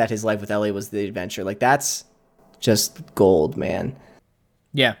that his life with Ellie was the adventure. Like that's just gold, man.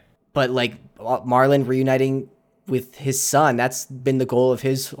 Yeah. But like Marlin reuniting with his son, that's been the goal of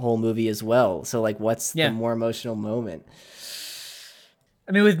his whole movie as well. So like what's the more emotional moment?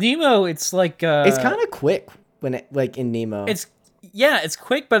 I mean, with Nemo, it's like it's kind of quick when it, like in Nemo. It's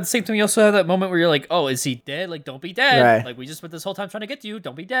quick, but at the same time, you also have that moment where you're like, "Oh, is he dead? Like, don't be dead! Right. Like, we just spent this whole time trying to get to you.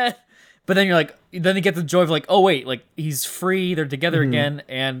 Don't be dead." But then you're like, then you get the joy of like, "Oh wait, like he's free. They're together again,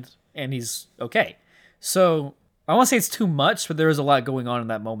 and he's okay." So I want to say it's too much, but there is a lot going on in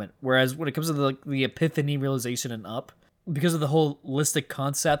that moment. Whereas when it comes to the epiphany realization and Up, because of the holistic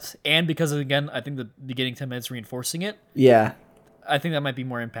concept, and because of, again, I think the beginning 10 minutes reinforcing it. Yeah. I think that might be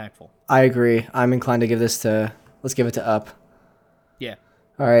more impactful. I agree. I'm inclined to give this to... Let's give it to Up. Yeah.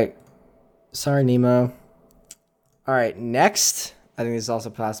 All right. Sorry, Nemo. All right, next. I think this is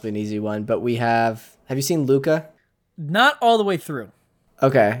also possibly an easy one, but we have... Have you seen Luca? Not all the way through.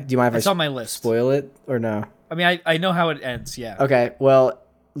 Okay. Do you mind if it's on my list. Spoil it or no? I mean, I know how it ends, yeah. Okay, well,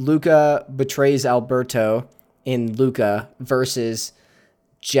 Luca betrays Alberto in Luca versus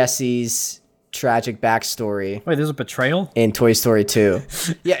Jesse's tragic backstory. Wait, there's a betrayal? In Toy Story 2.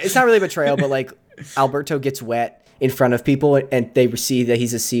 Yeah, it's not really a betrayal, but like Alberto gets wet in front of people and they see that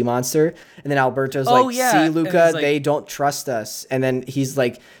he's a sea monster. And then Alberto's see, Luca, they don't trust us. And then he's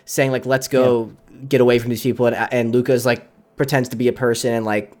like saying like, let's go get away from these people. And Luca's like pretends to be a person and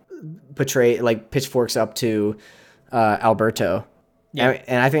like pitchforks up to Alberto. Yeah.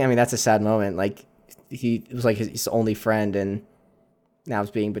 And I think that's a sad moment. Like he was like his only friend and now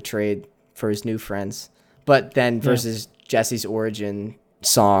he's being betrayed for his new friends. But then versus Jesse's origin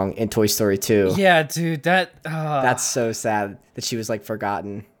song in Toy Story 2. Yeah, dude, that's so sad that she was like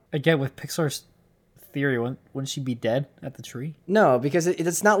forgotten. Again, with Pixar's theory, wouldn't she be dead at the tree? No, because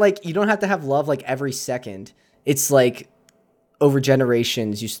it's not like you don't have to have love like every second. It's like over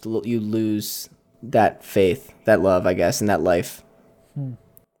generations you lose that faith, that love, I guess, and that life.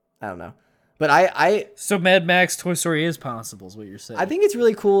 I don't know. But So Mad Max Toy Story is possible, is what you're saying. I think it's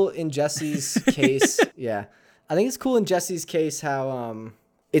really cool in Jesse's case. Yeah. I think it's cool in Jesse's case how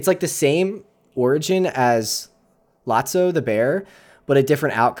it's like the same origin as Lotso the bear, but a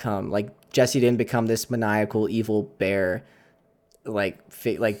different outcome. Like Jesse didn't become this maniacal evil bear like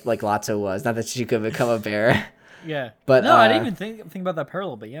Lotso was. Not that she could become a bear. Yeah. But no, I didn't even think about that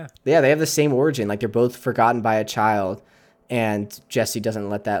parallel, but yeah. Yeah, they have the same origin. Like they're both forgotten by a child and Jesse doesn't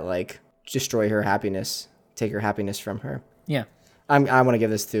let that like destroy her happiness, take her happiness from her. Yeah. I want to give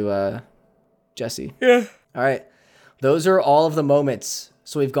this to Jesse. Yeah. All right. Those are all of the moments.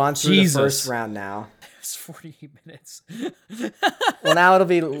 So we've gone through the first round now. It's 48 minutes. Well, now it'll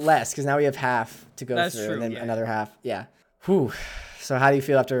be less because now we have half to go That's through true, and then yeah. another half. Yeah. Whew. So how do you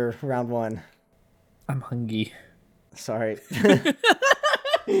feel after round 1? I'm hungry. Sorry.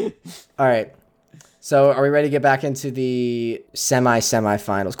 All right. So are we ready to get back into the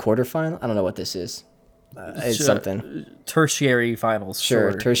semi-finals, quarterfinal? I don't know what this is. It's something. Tertiary finals.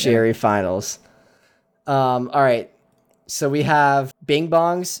 Sure, tertiary finals. All right. So we have Bing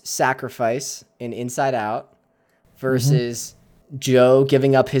Bong's sacrifice in Inside Out versus Joe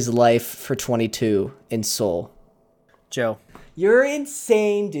giving up his life for 22 in Soul. Joe. You're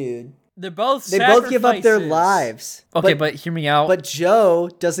insane, dude. They both give up their lives. Okay, but hear me out. But Joe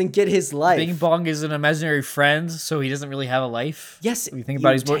doesn't get his life. Bing Bong is an imaginary friend, so he doesn't really have a life. Yes. If you think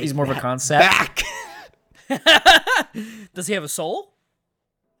about it, he's more of a concept. Back. Does he have a soul?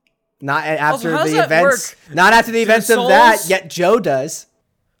 Not after also, the events. Not after the events of that. Yet Joe does.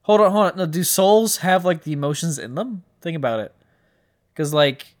 Hold on. No, do souls have like the emotions in them? Think about it. Because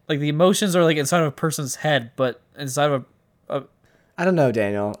like the emotions are like inside of a person's head, but inside of a I don't know,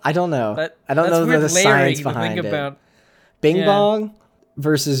 Daniel. I don't know. I don't that's know weird the layering science to behind think it. about. Bing Yeah. Bong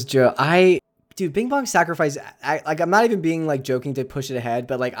versus Joe. Dude, Bing Bong Sacrifice. I'm not even being like joking to push it ahead,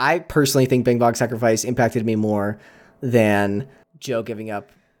 but like I personally think Bing Bong Sacrifice impacted me more than Joe giving up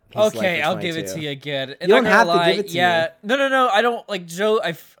his life Okay, at I'll give it 22. to you again. You don't have to give it to yeah. me. No. I don't like Joe.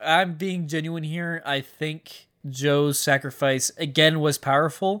 I'm being genuine here. I think Joe's sacrifice again was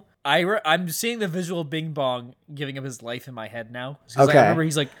powerful. I'm seeing the visual Bing Bong giving up his life in my head now. Because Okay. I remember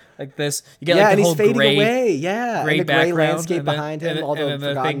he's like this. You get Yeah, like the and he's whole fading gray, away. Yeah, gray and the gray background, landscape and then- behind and him, then- all and the then the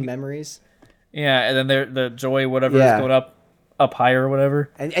forgotten thing- memories. Yeah, and then the joy whatever is Yeah. going up higher or whatever.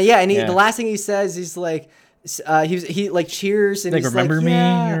 And yeah, and Yeah. the last thing he says, he's like, he like cheers and Like, he's remember like, me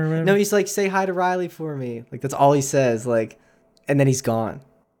yeah. or whatever? No, he's like, say hi to Riley for me. Like that's all he says. Like, and then he's gone.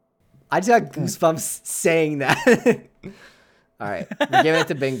 I just got goosebumps saying that. All right, we're giving it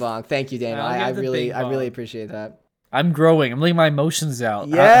to Bing Bong. Thank you, Daniel. I'll give I it to really Bing Bong. appreciate that. I'm growing. I'm letting my emotions out.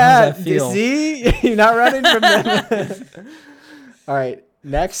 How Yeah, does that feel? see, you're not running from them. All right,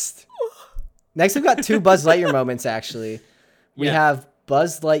 next we've got two Buzz Lightyear moments. Actually, we Yeah. have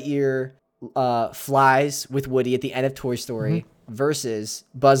Buzz Lightyear flies with Woody at the end of Toy Story versus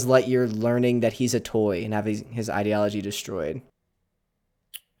Buzz Lightyear learning that he's a toy and having his ideology destroyed.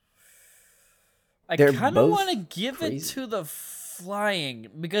 I They're kind of both want to give crazy. it to the flying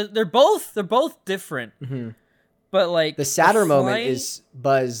because they're both different. But like The sadder moment flying- is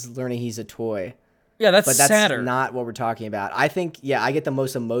Buzz learning he's a toy. yeah, that's But that's sadder. not what we're talking about. I think, yeah, I get the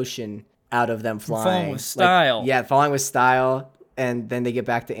most emotion out of them flying. Falling with Like, style. yeah, falling with style. And then they get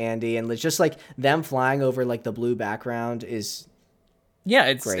back to Andy. And it's just like them flying over like the blue background is... Yeah,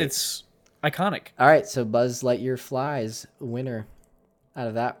 it's Great. it's iconic. All right, so Buzz Lightyear flies, winner out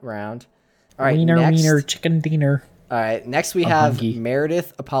of that round. All right, Wiener, next, wiener, chicken dinner. All right, next we have hungry.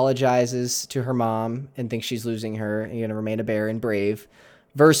 Meredith apologizes to her mom and thinks she's losing her and going to remain a bear and brave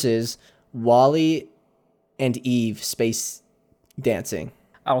versus Wally and Eve space dancing.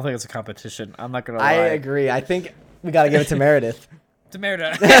 I don't think it's a competition. I'm not gonna lie. I agree. I think we got to give it to Meredith.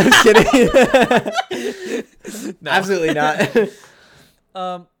 Demerida. I'm just kidding. Absolutely not.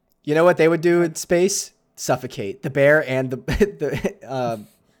 You know what they would do in space? Suffocate the bear and the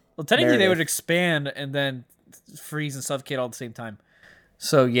Well, technically they Meredith. would expand and then freeze and suffocate all at the same time.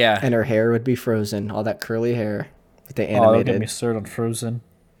 So yeah. and her hair would be frozen. All that curly hair that they Oh, don't get me animated. started on Frozen.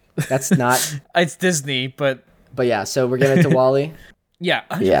 That's not. It's Disney, but But yeah, so we're giving it to Wally. yeah,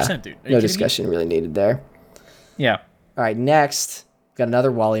 100%, Yeah, dude. Are you no kidding me? discussion really needed there. Yeah. All right, next got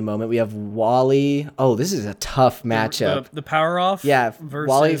another Wally moment. We have Wally. Oh, this is a tough matchup. The power off. Yeah, versus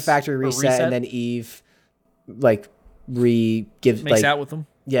Wally factory or reset, and then Eve like gives makes like out with him.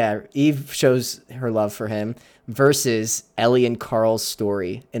 yeah, Eve shows her love for him versus Ellie and Carl's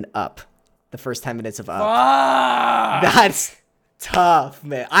story in Up. The first 10 minutes of Up. Ah! That's tough,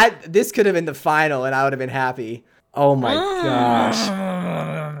 man. This could have been the final and I would have been happy. Oh my gosh.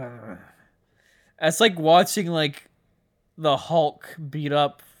 It's like watching like the Hulk beat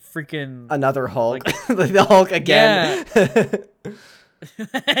up freaking Another Hulk. Like the Hulk again.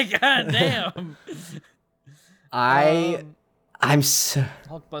 God damn. I'm so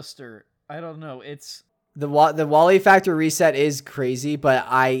Hulkbuster. I don't know. It's the Wally factor reset is crazy, but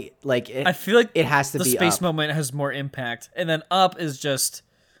I like it. I feel like it has to the be space Up. moment has more impact, and then Up is just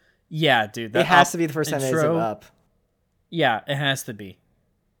yeah, dude. It has Up to be the first 10 minutes intro, of Up. Yeah, it has to be.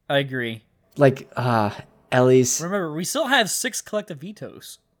 I agree. Like Ellie's. Remember, we still have 6 collective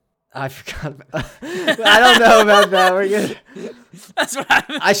vetoes. I forgot. I don't know about that. We're good. That's what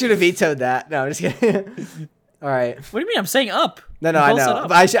happened. I should have vetoed that. No, I'm just kidding. All right. What do you mean? I'm saying Up. No, We I both said know. Up.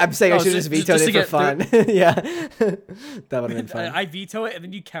 But I'm saying I Oh, should have just just vetoed to it for get fun. Yeah. That would have been fun. I veto it, and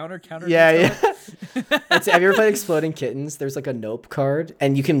then you counter. Yeah, veto yeah. Have you ever played Exploding Kittens? There's like a nope card,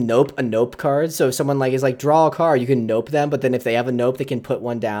 and you can nope a nope card. So if someone like is like draw a card, you can nope them. But then if they have a nope, they can put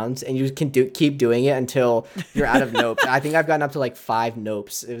one down, and you can keep doing it until you're out of nope. I think I've gotten up to like 5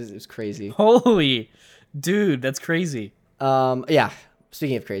 nopes. It was crazy. Holy, dude, that's crazy. Yeah.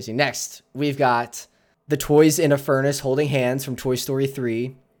 Speaking of crazy, next we've got the toys in a furnace holding hands from Toy Story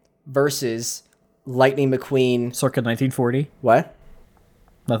 3 versus Lightning McQueen. Circa 1940. What?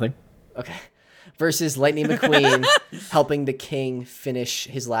 Nothing. Okay. Versus Lightning McQueen helping the king finish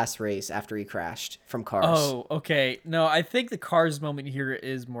his last race after he crashed from Cars. Oh, okay. No, I think the Cars moment here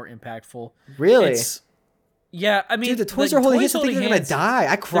is more impactful. Really? Yeah, I mean, Dude, the toys are holding hands. I think they're going to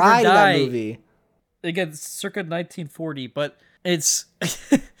die. I cried in that movie. Again, circa 1940, but it's...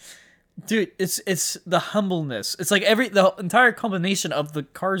 Dude, it's the humbleness. It's like the entire combination of the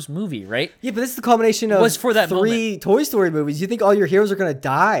Cars movie, right? Yeah, but this is the combination of Was for that 3 Toy Story movies. You think all your heroes are going to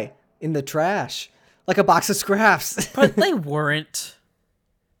die in the trash. like a box of scraps. But they weren't.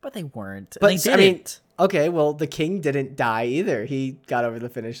 But they weren't. But they didn't. I mean, okay, well, the king didn't die either. He got over the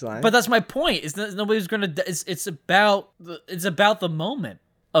finish line. But that's my point. Is that nobody's gonna. It's about the moment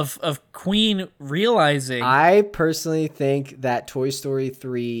of Queen realizing. I personally think that Toy Story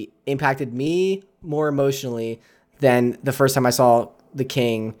 3 impacted me more emotionally than the first time I saw the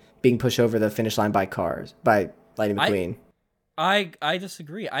king being pushed over the finish line by Lightning McQueen. I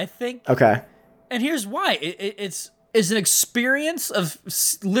disagree. I think. Okay. And here's why. It's an experience of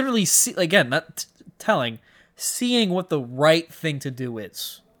literally again, not telling, seeing what the right thing to do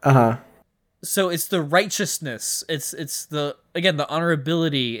is. Uh-huh. So it's the righteousness. It's the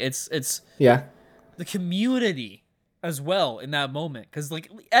honorability. It's the community as well in that moment, because like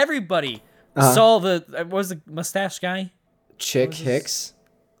everybody saw what was the mustache guy? Chick Hicks.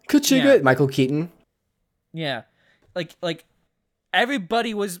 Good. Michael Keaton. Yeah. Like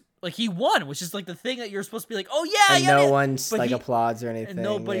everybody was like, he won, which is like the thing that you're supposed to be like, oh yeah, and no one's like applauds or anything. And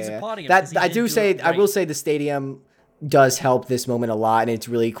nobody's applauding him. That I will say the stadium does help this moment a lot, and it's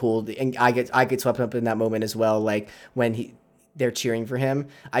really cool. And I get swept up in that moment as well, like when they're cheering for him.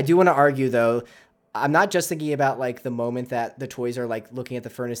 I do want to argue though, I'm not just thinking about like the moment that the toys are like looking at the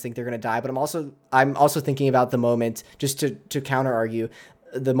furnace, think they're gonna die, but I'm also thinking about the moment, just to counter argue,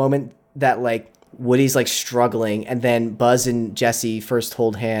 the moment that like Woody's like struggling, and then Buzz and Jesse first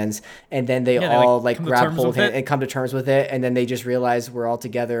hold hands, and then they all like grab hold hand and come to terms with it, and then they just realize we're all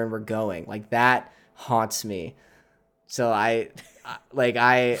together and we're going. Like that haunts me. So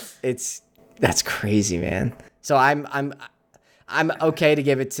that's crazy, man. So I'm okay to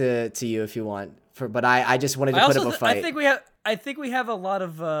give it to you if you want, but I just wanted to put up a fight. I think we have a lot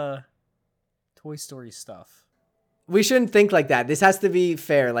of Toy Story stuff. We shouldn't think like that. This has to be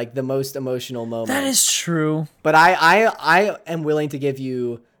fair, like the most emotional moment. That is true. But I am willing to give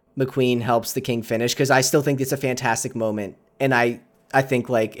you McQueen helps the king finish, because I still think it's a fantastic moment, and I think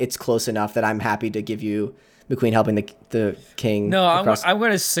like it's close enough that I'm happy to give you McQueen helping the king. No, I'm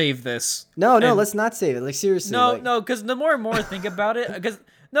going to save this. No, let's not save it. Like seriously. No, because the more and more I think about it, because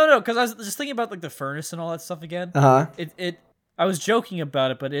I was just thinking about like the furnace and all that stuff again. I was joking about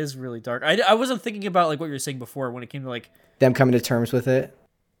it, but it is really dark. I wasn't thinking about like what you were saying before when it came to like them coming to terms with it.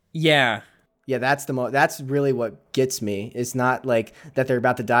 Yeah. Yeah, that's really what gets me. It's not like that they're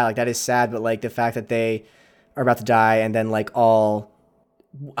about to die. Like that is sad, but like the fact that they are about to die and then like all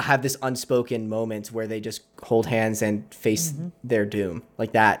have this unspoken moment where they just hold hands and face their doom.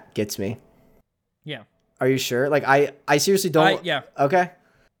 Like that gets me. Yeah. Are you sure? Like I seriously don't. Yeah. Okay.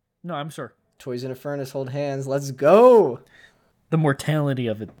 No, I'm sure. Toys in a furnace, hold hands. Let's go. The mortality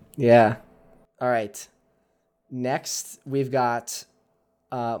of it. Yeah. All right. Next, we've got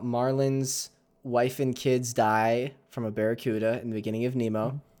Marlin's wife and kids die from a barracuda in the beginning of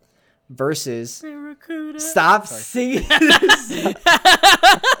Nemo versus... Barracuda. Stop singing this.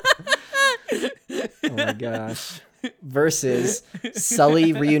 Oh my gosh. Versus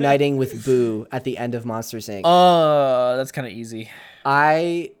Sully reuniting with Boo at the end of Monsters, Inc. That's kind of easy.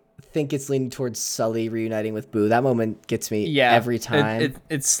 I think it's leaning towards Sully reuniting with Boo. That moment gets me every time.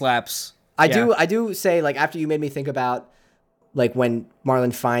 It slaps. I do say, like, after you made me think about like when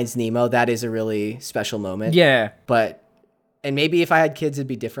Marlin finds Nemo, that is a really special moment. Yeah. And maybe if I had kids it'd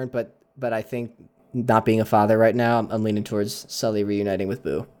be different, but I think not being a father right now, I'm leaning towards Sully reuniting with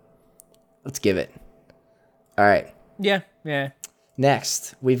Boo. Let's give it. All right. Yeah.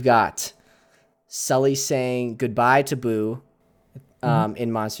 Next, we've got Sully saying goodbye to Boo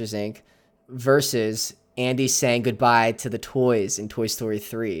in Monsters, Inc. versus Andy saying goodbye to the toys in Toy Story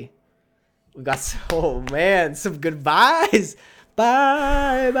 3. We've got, some goodbyes.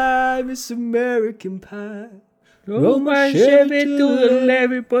 Bye, Miss American Pie. Roll my Chevy to the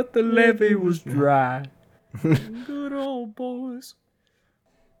levee, but the levee was dry. Good old boys.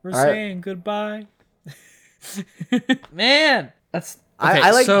 We're saying goodbye. Man, that's...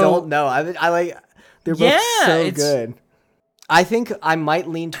 Okay, don't know. I like... They're both so good. I think I might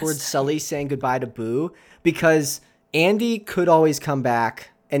lean towards Sully saying goodbye to Boo, because Andy could always come back,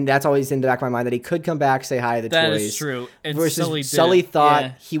 and that's always in the back of my mind that he could come back, say hi to the toys. That is true. And versus Sully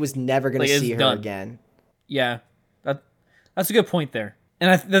thought he was never going to see her again. Yeah, that's a good point there.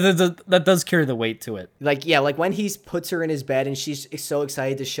 And that does carry the weight to it. Like when he puts her in his bed and she's so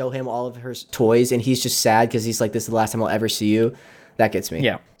excited to show him all of her toys, and he's just sad because he's like, this is the last time I'll ever see you. That gets me.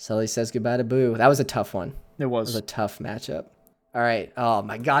 Yeah. Sully says goodbye to Boo. That was a tough one. It was a tough matchup. All right. Oh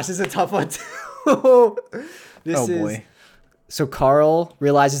my gosh, this is a tough one too. Boy. So Carl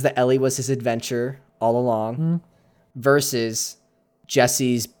realizes that Ellie was his adventure all along versus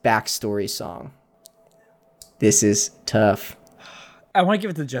Jesse's backstory song. This is tough. I want to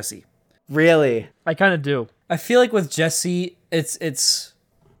give it to Jesse. Really? I kind of do. I feel like with Jessie, it's.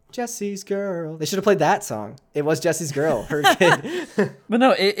 Jesse's girl. They should have played that song. It was Jesse's girl, her kid. But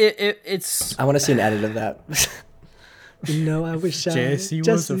no, it's. I want to see an edit of that. You know, I wish Jessie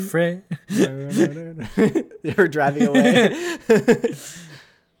was a friend. Her driving away.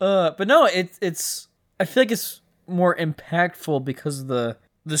 But no, it's. I feel like it's more impactful because of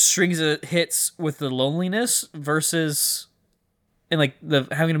the strings it hits with the loneliness versus, and like the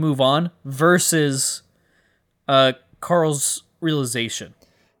having to move on versus, Carl's realization.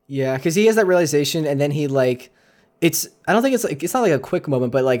 Yeah, because he has that realization, and then he like, it's. I don't think it's not like a quick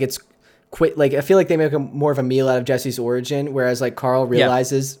moment, but like it's quick. Like I feel like they make more of a meal out of Jesse's origin, whereas like Carl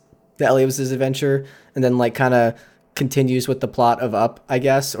realizes that Elliot was his adventure, and then like kind of continues with the plot of Up, I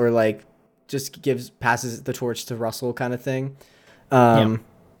guess, or like just passes the torch to Russell kind of thing. Yeah,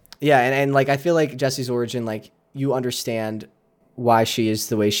 and like I feel like Jesse's origin, like you understand why she is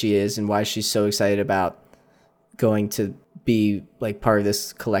the way she is and why she's so excited about going to be like part of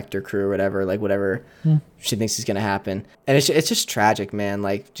this collector crew or whatever, like whatever she thinks is gonna happen. And it's just tragic, man.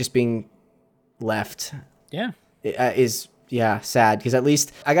 Like just being left. Yeah, is sad, because at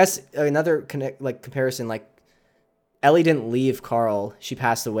least I guess another comparison, like Ellie didn't leave Carl, she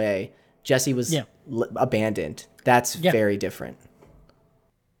passed away. Jesse was abandoned. That's very different.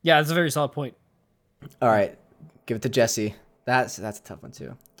 Yeah, that's a very solid point. All right, give it to Jesse. That's a tough one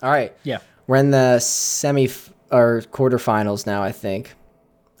too. All right. Yeah. We're in the or quarterfinals now, I think.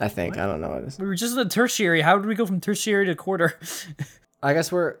 I don't know what it is. We were just in the tertiary. How did we go from tertiary to quarter? I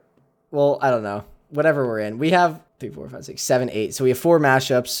guess I don't know. Whatever we're in. We have 3, 4, 5, 6, 7, 8. So we have 4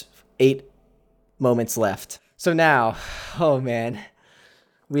 mashups, 8 moments left. So now, oh man,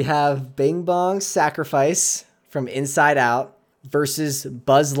 we have Bing Bong's Sacrifice from Inside Out versus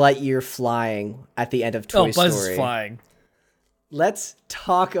Buzz Lightyear flying at the end of Toy Story. Buzz flying. Let's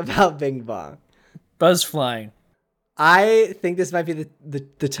talk about Bing Bong. Buzz flying. I think this might be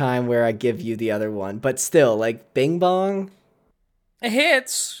the time where I give you the other one, but still, like Bing Bong, it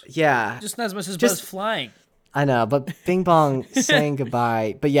hits. Yeah, just not as much as Buzz flying. I know, but Bing Bong saying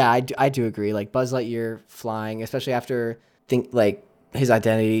goodbye. But yeah, I do agree. Like Buzz Lightyear flying, especially after like his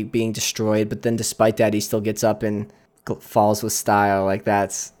identity being destroyed, but then despite that, he still gets up and falls with style. Like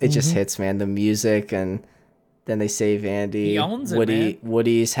it just hits, man. The music, and then they save Andy. He owns it, man.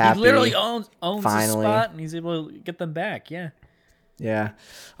 Woody's happy. He literally owns finally the spot, and he's able to get them back. Yeah. Yeah.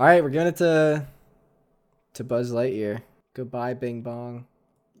 All right, we're giving it to Buzz Lightyear. Goodbye, Bing Bong.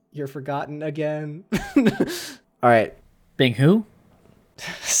 You're forgotten again. All right. Bing who?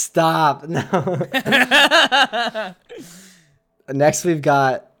 Stop. No. Next, we've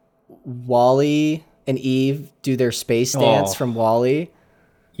got Wally and Eve do their space dance from Wall-E.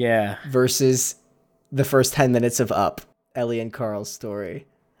 Yeah. Versus the first 10 minutes of Up, Ellie and Carl's story.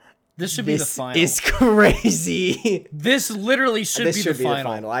 This should be the final. It's crazy. This literally should be the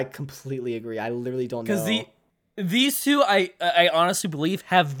final. I completely agree. I literally don't know. Because these two, I honestly believe,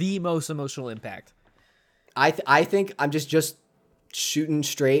 have the most emotional impact. I think I'm just shooting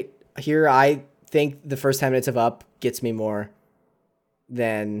straight here. I think the first 10 minutes of Up gets me more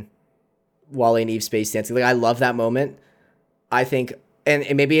than Wally and Eve space dancing. Like I love that moment. I think, and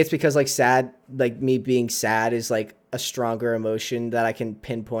maybe it's because like sad, like me being sad is like a stronger emotion that I can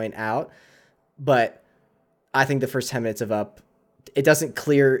pinpoint out. But I think the first 10 minutes of Up, it doesn't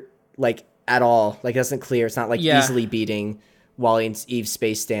clear like at all. Like it doesn't clear. It's not like easily beating Wally and Eve's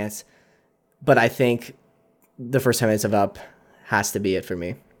space dance. But I think the first 10 minutes of Up has to be it for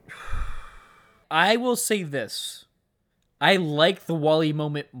me. I will say this. I like the Wall-E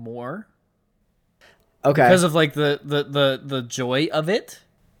moment more. Okay. Because of like the joy of it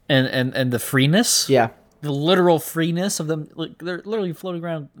and the freeness. Yeah. The literal freeness of them. Like they're literally floating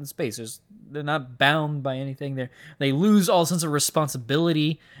around in space. They're not bound by anything. They lose all sense of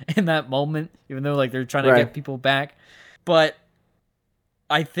responsibility in that moment, even though like they're trying to get people back. But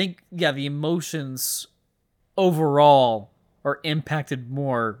I think the emotions overall are impacted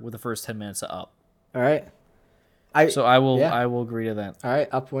more with the first 10 minutes of Up. All right. I will agree to that. All right,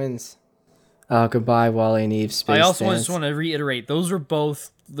 Up wins. Goodbye, Wally and Eve. Space I also dance. just want to reiterate, those were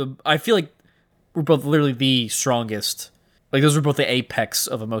both I feel like we're both literally the strongest. Like those were both the apex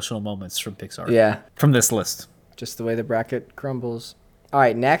of emotional moments from Pixar. Yeah. From this list. Just the way the bracket crumbles. All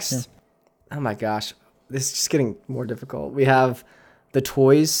right, next. Yeah. Oh my gosh, this is just getting more difficult. We have the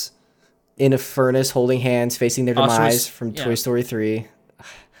toys in a furnace holding hands facing their demise from Toy Story 3.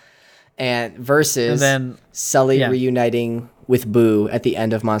 And versus then Sully reuniting with Boo at the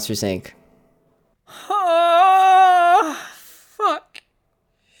end of Monsters, Inc. Oh, fuck.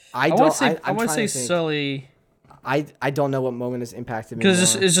 I want to say think, Sully. I don't know what moment has impacted me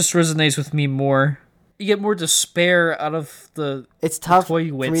Because more. it just resonates with me more. You get more despair out of It's tough toy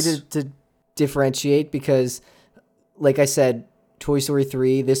for me wits. to differentiate because, like I said, Toy Story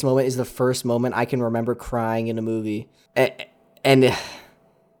 3, this moment is the first moment I can remember crying in a movie. And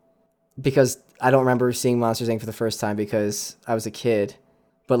because I don't remember seeing Monsters, Inc. for the first time because I was a kid.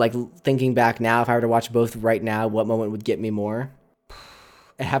 But, like, thinking back now, if I were to watch both right now, what moment would get me more?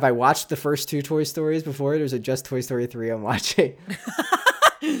 Have I watched the first two Toy Stories before? Or is it just Toy Story 3 I'm watching?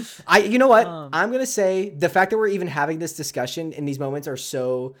 You know what? I'm going to say the fact that we're even having this discussion in these moments are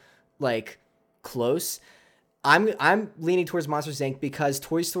so, like, close. I'm leaning towards Monsters, Inc. because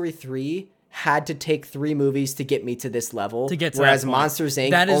Toy Story 3 had to take 3 movies to get me to this level. To get to whereas that point. Monsters, Inc.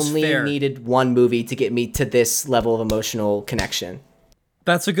 That is only fair. needed 1 movie to get me to this level of emotional connection.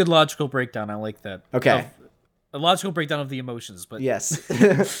 That's a good logical breakdown. I like that. Okay. A logical breakdown of the emotions, but Yes.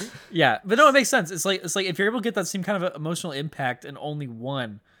 yeah, but no, it makes sense. It's like if you're able to get that same kind of emotional impact in only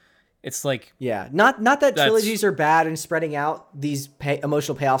one, it's like Yeah. Not that trilogies are bad and spreading out these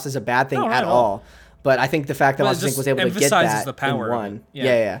emotional payoffs is a bad thing No, not at at all. all. But I think the fact that But it Monsters, Inc. just was able to get emphasizes that the power in of one. it.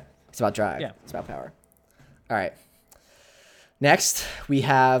 Yeah. It's about drive. Yeah. It's about power. All right. Next, we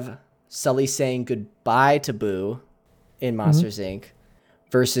have Sully saying goodbye to Boo in Monsters, Inc.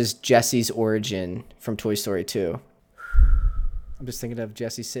 versus Jesse's origin from Toy Story 2. I'm just thinking of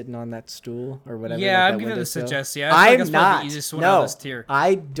Jesse sitting on that stool or whatever. Yeah, like I'm that giving this to windowsill. Jesse. I feel like I'm that's probably not. the easiest one out of this tier.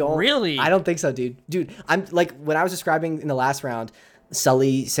 I don't. Really? I don't think so, dude. Dude, I'm like when I was describing in the last round,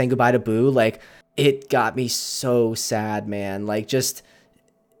 Sully saying goodbye to Boo, like it got me so sad, man. Like just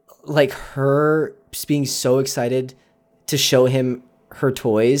like her being so excited to show him her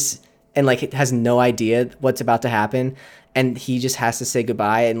toys and like it has no idea what's about to happen and he just has to say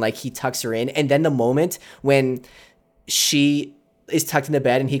goodbye and like he tucks her in and then the moment when she is tucked in the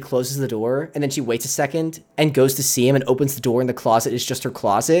bed and he closes the door and then she waits a second and goes to see him and opens the door and the closet is just her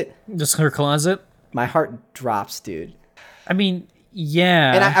closet. Just her closet. My heart drops, dude. I mean,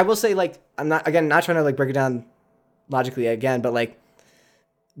 yeah. And I will say, like, I'm not trying to like break it down logically again, but like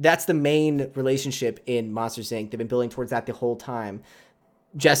that's the main relationship in Monsters, Inc. They've been building towards that the whole time.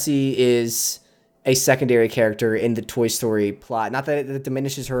 Jessie is a secondary character in the Toy Story plot. Not that it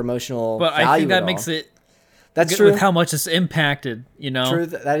diminishes her emotional but value I think that at makes all. it That's good true. with how much it's impacted, you know? True,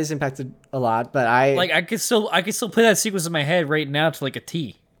 that is impacted a lot, but I could still play that sequence in my head right now to like a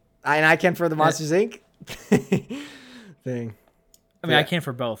T. I can for the Monsters Inc. thing. I mean, I can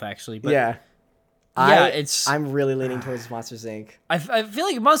for both actually, but Yeah. I'm really leaning towards Monsters Inc. I feel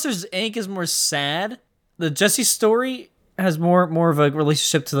like Monsters Inc. is more sad. The Jesse story has more of a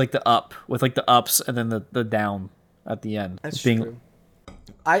relationship to like the up with like the ups and then the down at the end. That's true.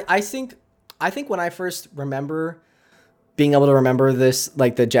 I think when I first remember being able to remember this,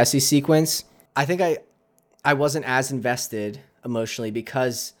 like the Jesse sequence, I think I wasn't as invested emotionally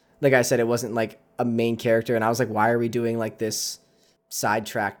because, like I said, it wasn't like a main character, and I was like, why are we doing like this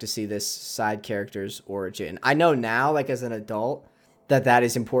sidetrack to see this side character's origin? I know now, like as an adult, that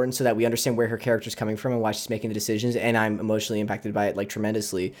is important so that we understand where her character's coming from and why she's making the decisions, and I'm emotionally impacted by it like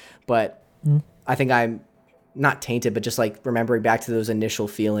tremendously. But I think I'm not tainted, but just like remembering back to those initial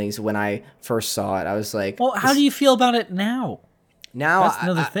feelings when I first saw it, I was like, Well, how do you feel about it now? Now That's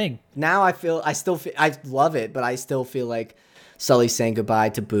another thing. Now I love it, but I still feel like Sully saying goodbye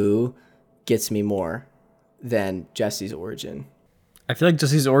to Boo gets me more than Jesse's origin. I feel like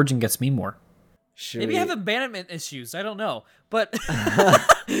Jesse's origin gets me more. Maybe I have abandonment issues. I don't know, but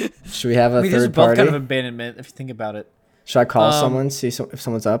should we have a these are third both party? kind of abandonment if you think about it. Should I call someone, see if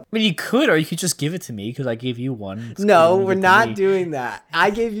someone's up? I mean, you could, or you could just give it to me because I gave you one. It's No, cool we're to not me. doing that. I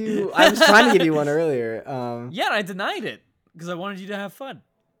was trying to give you one earlier. Yeah, and I denied it because I wanted you to have fun.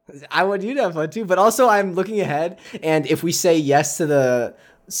 I want you to have fun too, but also I'm looking ahead, and if we say yes to the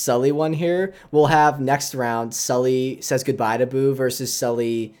Sully one here, we'll have next round Sully says goodbye to Boo versus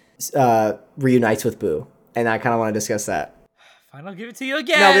Sully reunites with Boo, and I kind of want to discuss that. Fine, I'll give it to you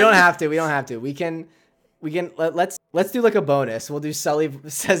again. No, we don't have to. We can let's do like a bonus. We'll do Sully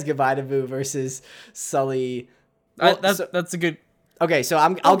says goodbye to Boo versus Sully. That's a good. Okay, so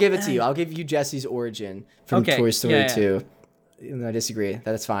I'll give it to you. I'll give you Jesse's origin from Toy Story 2. Even though I disagree,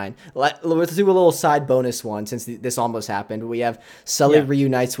 that's fine. Let's do a little side bonus one since this almost happened. We have Sully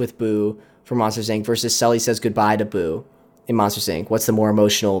reunites with Boo for Monsters Inc. versus Sully says goodbye to Boo in Monsters Inc. What's the more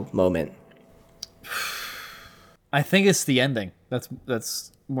emotional moment? I think it's the ending.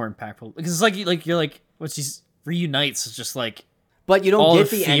 That's more impactful because it's like you're like when she reunites, it's just like. But you don't all get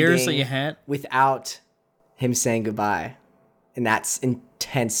the the fears ending that you had without him saying goodbye, and that's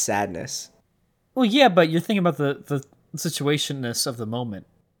intense sadness. Well, yeah, but you're thinking about the situationness of the moment.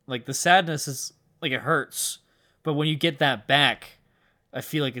 Like the sadness is like it hurts, But when you get that back, I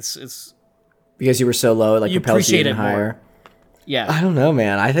feel like it's because you were so low, it like you propels you appreciate even it more. higher. Yeah. I don't know,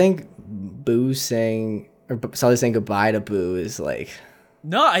 man. I think Boo saying or Sully saying goodbye to Boo is like.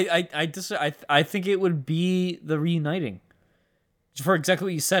 No, I think it would be the reuniting. For exactly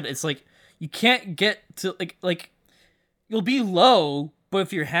what you said, it's like you can't get to like you'll be low, but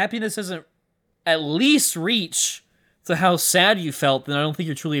if your happiness doesn't at least reach to how sad you felt, then I don't think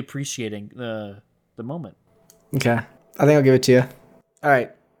you're truly appreciating the moment. Okay, I think I'll give it to you. All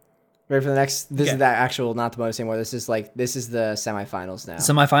right, ready for the next? This Okay. is the actual, not the bonus anymore. This is the semifinals now.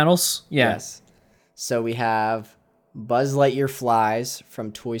 Semifinals? Yeah. Yes. So we have Buzz Lightyear Flies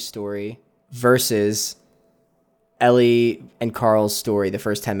from Toy Story versus Ellie and Carl's story, the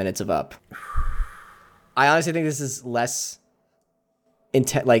first 10 minutes of Up. I honestly think this is less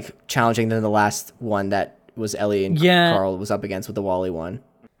challenging than the last one that was Ellie and Carl was up against with the Wall-E one.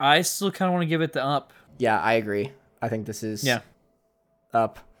 I still kind of want to give it the Up. Yeah, I agree. I think this is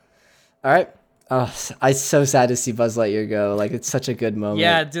Up. All right. Oh, I'm so sad to see Buzz Lightyear go. Like, it's such a good moment.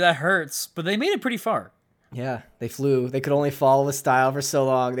 Yeah, dude, that hurts. But they made it pretty far. Yeah, they flew. They could only fall with style for so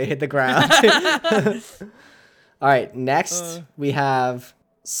long. They hit the ground. All right, next we have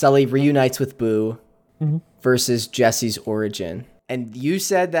Sully reunites with Boo versus Jesse's origin. And you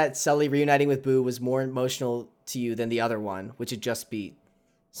said that Sully reuniting with Boo was more emotional to you than the other one, which it just beat.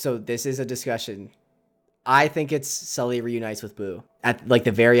 So this is a discussion. I think it's Sully reunites with Boo at like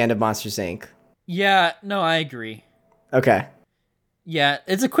the very end of Monsters, Inc. Yeah, no, I agree. Okay. Yeah,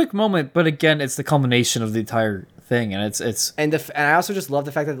 it's a quick moment, but again, it's the culmination of the entire thing, and it's and I also just love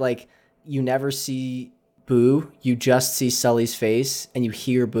the fact that like you never see Boo, you just see Sully's face, and you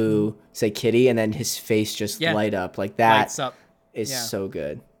hear Boo say "Kitty," and then his face just light up like that. Lights up. Is so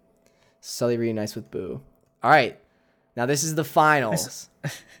good. Sully reunites with Boo. All right, now this is the finals,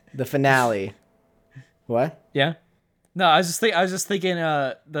 the finale. What? Yeah. No, I was just thinking.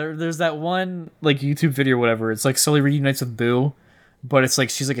 There's that one like YouTube video or whatever. It's like Sully reunites with Boo, but it's like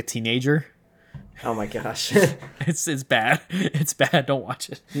she's like a teenager. Oh my gosh. It's bad. It's bad. Don't watch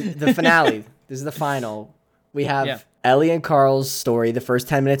it. The finale. This is the final. We have Ellie and Carl's story, the first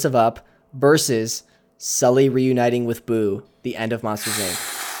 10 minutes of Up, versus Sully reuniting with Boo, the end of Monsters,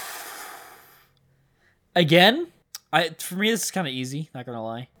 Inc. Again, for me this is kind of easy. Not gonna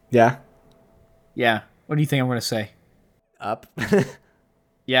lie. Yeah. Yeah. What do you think I'm gonna say? Up.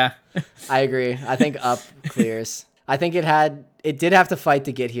 Yeah. I agree. I think Up clears. I think it did have to fight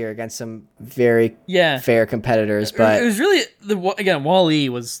to get here against some very fair competitors, but it was really again Wall-E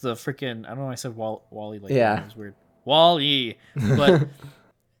was the freaking, I don't know why I said Wall-E like that. It was weird. Wall-E, but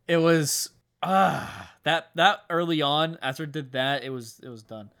it was that early on after it did that, it was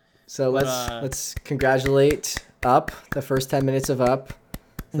done. So let's congratulate Up, the first 10 minutes of Up,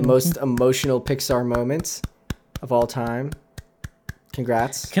 the most emotional Pixar moment of all time.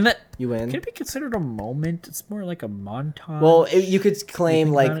 Congrats. You win. Can it be considered a moment? It's more like a montage. Well, you could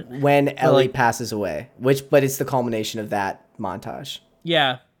claim like when Ellie passes away, but it's the culmination of that montage.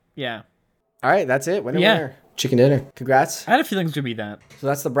 Yeah. Yeah. All right, that's it. Winner. Chicken dinner. Congrats. I had a feeling it was gonna be that. So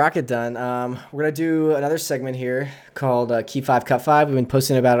that's the bracket done. We're gonna do another segment here called Keep 5 Cut 5. We've been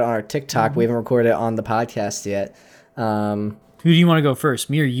posting about it on our TikTok. We haven't recorded it on the podcast yet. Who do you want to go first,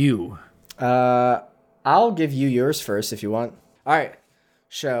 me or you? I'll give you yours first if you want. All right.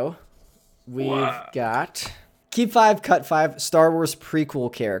 Show. We've got Keep 5 Cut 5 Star Wars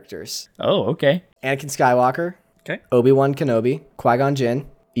prequel characters. Oh, okay. Anakin Skywalker. Okay. Obi-Wan Kenobi. Qui-Gon Jinn.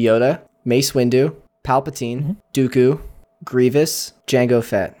 Yoda. Mace Windu. Palpatine. Dooku. Grievous. Jango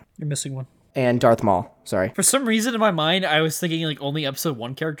Fett. You're missing one. And Darth Maul. Sorry. For some reason in my mind, I was thinking like only episode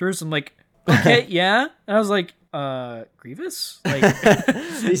 1 characters. I'm like, okay, yeah. And I was like, Grievous? Like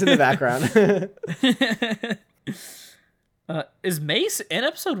he's in the background. Is Mace in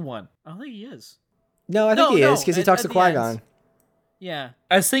episode 1? I don't think he is. No, I think he is because he talks to Qui-Gon. Yeah.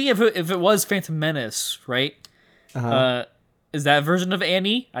 I was thinking if it was Phantom Menace, right? Is that version of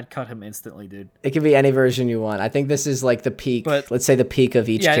Annie? I'd cut him instantly, dude. It can be any version you want. I think this is like the peak. But, let's say the peak of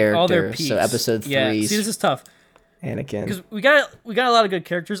each character. All their peaks. So episode 3. Yeah. See, this is tough. Anakin. Because we got a lot of good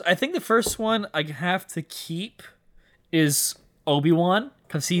characters. I think the first one I have to keep is Obi-Wan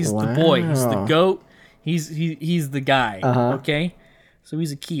because he's the boy. He's the goat. He's the guy. Okay, so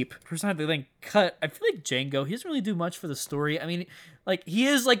he's a keep. Person I have to then cut. I feel like Jango. He doesn't really do much for the story. I mean, like he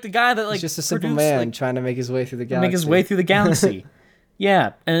is like the guy that like he's just a simple man trying to make his way through the galaxy.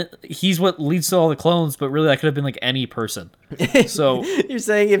 Yeah, and he's what leads to all the clones. But really, that could have been like any person. So you're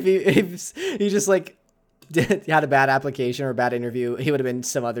saying if he just like had a bad application or a bad interview, he would have been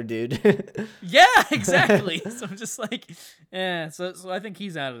some other dude. Yeah, exactly. So I'm just like, yeah. So I think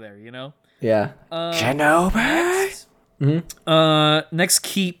he's out of there. You know. Yeah. Kenobi. Next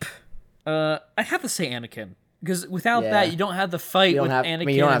keep. I have to say Anakin. Because without that, you don't have the fight with Anakin. I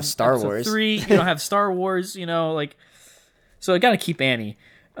mean, you don't have Star Wars. 3. You don't have Star Wars. You know, like, so I gotta keep Annie.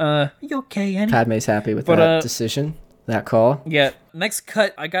 You okay, Annie? Padme's happy with that decision, that call. Yeah. Next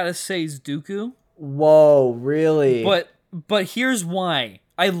cut, I gotta say is Dooku. Whoa, really? But here's why.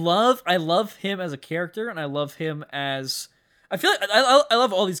 I love him as a character, and I love him as. I feel like I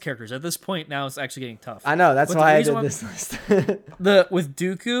love all these characters. At this point now, it's actually getting tough. I know, that's why I did this list. With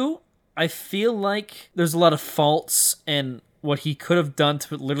Dooku, I feel like there's a lot of faults in what he could have done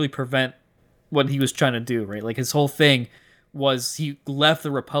to literally prevent what he was trying to do, right? Like, his whole thing was he left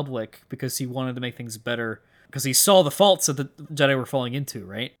the Republic because he wanted to make things better, because he saw the faults that the Jedi were falling into,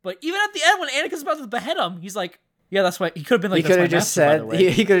 right? But even at the end, when Anakin's about to behead him, he's like, yeah, that's why. He could have been like, he could have just said,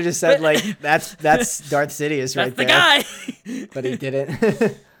 he could have just said, like, that's Darth Sidious right there. That's the guy! But he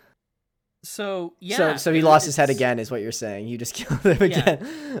didn't. So, yeah. So he lost his head again, is what you're saying. You just killed him again.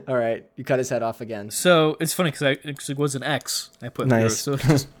 Yeah. All right. You cut his head off again. So it's funny because it was an X I put nice. through.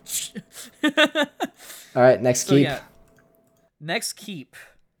 So just... All right. Next keep. Yeah. Next keep.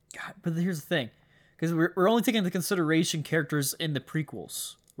 God, but here's the thing. Because we're only taking into consideration characters in the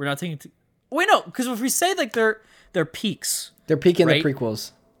prequels. We're not taking... Wait, no. Because if we say, like, they're peaks. They're peaking the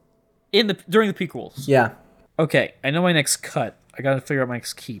prequels. During the prequels. Yeah. Okay. I know my next cut. I gotta figure out my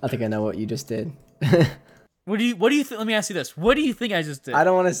next keep. I think I know what you just did. What do you think? Let me ask you this. What do you think I just did? I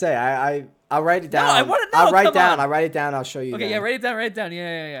don't want to say. I'll write it down. No, I want to know. I'll write it down. I'll show you. Okay, then. yeah, write it down.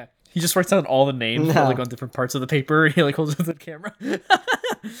 Yeah. He just writes down all the names, like on different parts of the paper. He like holds it to the camera.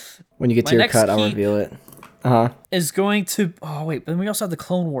 When you get to your cut, I'll reveal it. Is going to. Oh wait, but then we also have the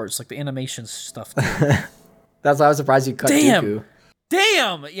Clone Wars, like the animation stuff. Too. That's why I was surprised you cut Dooku.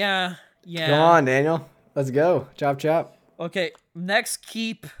 Damn. Yeah. Come on, Daniel. Let's go. Chop. Okay, next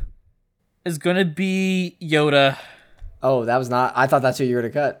keep is gonna be Yoda. Oh, that was not. I thought that's who you were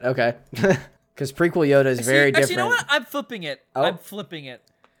to cut. Okay, because prequel Yoda is very different. Actually, you know what? I'm flipping it. Oh.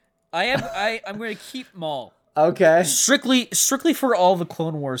 I'm going to keep Maul. Okay. Strictly for all the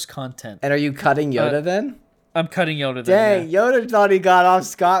Clone Wars content. And are you cutting Yoda then? I'm cutting Yoda. Dang, Yoda thought he got off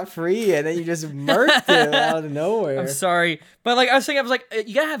scot-free, and then you just murked him out of nowhere. I'm sorry, but like I was like,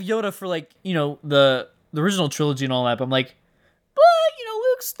 you gotta have Yoda for like the original trilogy and all that. But I'm like, but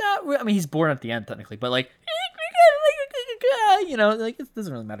Luke's not. I mean, he's born at the end technically, but like, like it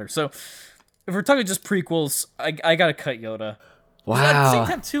doesn't really matter. So if we're talking just prequels, I gotta cut Yoda. Wow. But at the same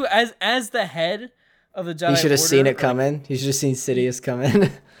time, too, as the head of the Jedi Order, he should have seen it coming. He should have seen Sidious coming.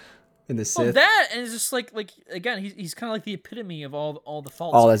 In the Sith. Well, that and it's just like again, he's kind of like the epitome of all the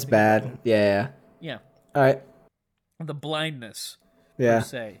faults. All that's bad. Yeah. All right. The blindness. Yeah. Per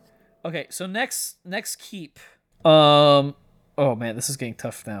se. Okay, so next keep. Oh man, this is getting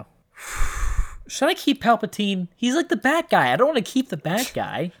tough now. Should I keep Palpatine? He's like the bad guy. I don't want to keep the bad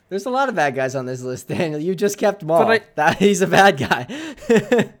guy. There's a lot of bad guys on this list, Daniel. You just kept Maul. He's a bad guy.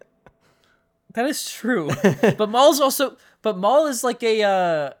 That is true. But Maul is like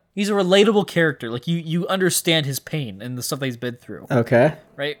he's a relatable character. Like you understand his pain and the stuff that he's been through. Okay.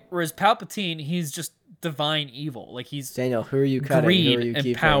 Right? Whereas Palpatine, he's just divine evil. Like he's Daniel, who are you cutting? Greed who are you and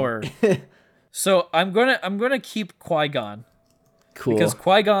keeping? Power. So I'm gonna keep Qui-Gon. Cool. Because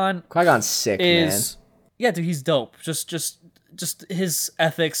Qui-Gon's sick, man. Yeah, dude, he's dope. Just his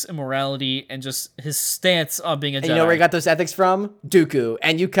ethics and morality and just his stance on being a Jedi. You know where he got those ethics from? Dooku.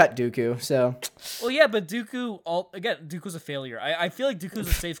 And you cut Dooku, so... Well, yeah, but Dooku's a failure. I feel like Dooku's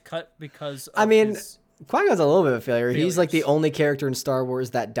a safe cut because of Qui-Gon's a little bit of a failure. He's like the only character in Star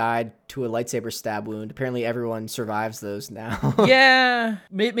Wars that died to a lightsaber stab wound. Apparently everyone survives those now. Yeah.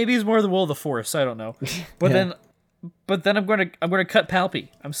 Maybe he's more of the will of the Force. I don't know. But then I'm gonna cut Palpy.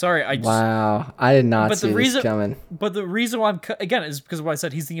 I'm sorry. Wow, I did not see this coming. But the reason why again is because of what I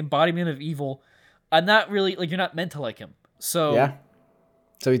said. He's the embodiment of evil. I'm not really like you're not meant to like him. So yeah.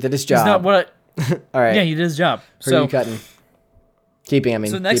 So he did his job. He's not what. All right. Yeah, he did his job. Who are you cutting? Keeping. I mean.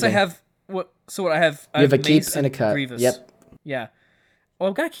 So next keeping. I have what? So what I have? You have a keep Mace and a cut. Grievous. Yep. Yeah. Well,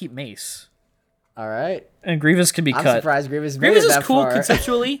 I've got to keep Mace. All right. And Grievous can be cut. I'm surprised Grievous made Grievous it is that cool far.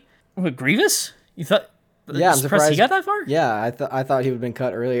 Conceptually. What, Grievous? You thought? Yeah, I'm surprised he got that far. Yeah, I thought he would have been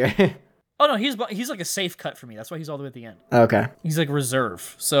cut earlier. Oh no, he's like a safe cut for me. That's why he's all the way at the end. Okay. He's like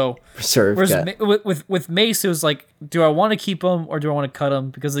reserve. So reserve. With Mace, it was like, do I want to keep him or do I want to cut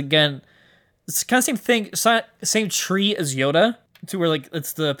him? Because again, it's kind of same thing, same tree as Yoda, to where like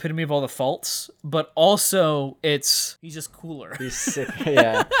it's the epitome of all the faults, but also he's just cooler. He's sick.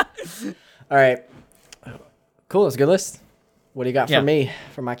 Yeah. All right. Cool. That's a good list. What do you got for me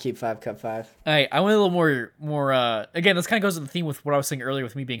for my keep 5, cut 5? All right, I went a little more. Again, this kind of goes with the theme with what I was saying earlier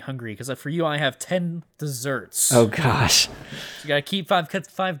with me being hungry. Because for you, I have 10 desserts. Oh gosh. So you gotta keep 5, cut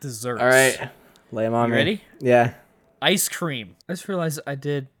 5 desserts. All right, lay them on me. Ready? Yeah. Ice cream. I just realized I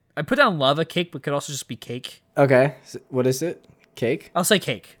put down lava cake, but could also just be cake. Okay. So what is it? Cake? I'll say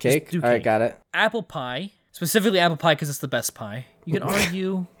cake. Cake? All right, got it. Apple pie. Specifically apple pie because it's the best pie. You can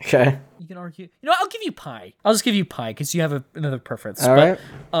argue. Okay. You can argue. You know, I'll give you pie. I'll just give you pie because you have another preference. All right.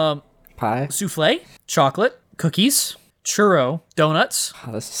 Pie. Souffle. Chocolate. Cookies. Churro. Donuts.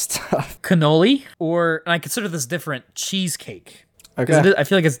 Oh, this is tough. Cannoli. And I consider this different, cheesecake. Okay. I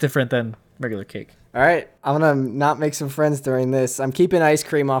feel like it's different than regular cake. All right. I'm going to not make some friends during this. I'm keeping ice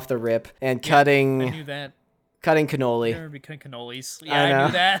cream off the rip and cutting... I knew that. Cutting cannoli. Never be cutting cannolis. Yeah, I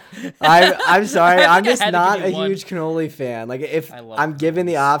knew that. I'm sorry. I'm just I not a huge cannoli fan. Like, if I'm given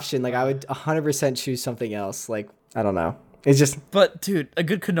the option, like, I would 100% choose something else. Like, I don't know. It's just... But, dude, a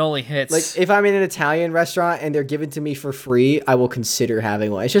good cannoli hits. Like, if I'm in an Italian restaurant and they're given to me for free, I will consider having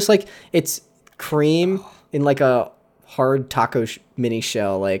one. It's just, like, it's cream in, like, a hard taco mini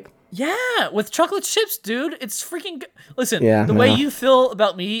shell. Like... Yeah, with chocolate chips, dude. It's freaking good. Listen, the way you feel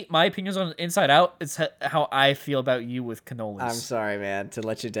about me, my opinions on Inside Out, it's how I feel about you with cannolis. I'm sorry, man, to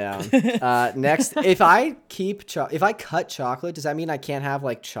let you down. Next, if I cut chocolate, does that mean I can't have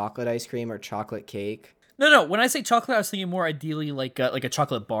like chocolate ice cream or chocolate cake? No. When I say chocolate, I was thinking more ideally like a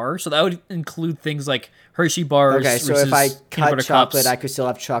chocolate bar. So that would include things like Hershey bars. Okay, so if I cut chocolate, I could still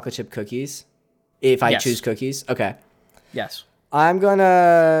have chocolate chip cookies if I choose cookies. Okay. Yes. I'm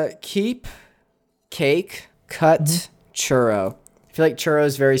gonna keep cake, cut churro. I feel like churro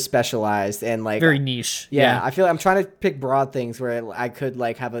is very specialized and like very niche. Yeah, I feel like I'm trying to pick broad things where I could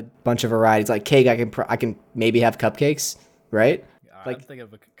like have a bunch of varieties. Like cake, I can maybe have cupcakes, right? Like I'm thinking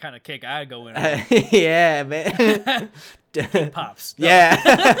of a kind of cake I'd go in. Yeah, man. Cake pops. No. Yeah.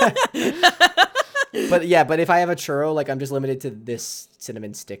 but if I have a churro, like I'm just limited to this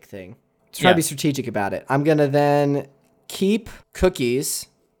cinnamon stick thing. Try to be strategic about it. I'm gonna then keep cookies,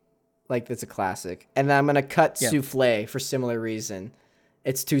 like that's a classic, and then I'm gonna cut souffle for similar reason.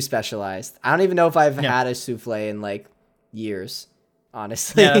 It's too specialized. I don't even know if I've had a souffle in like years,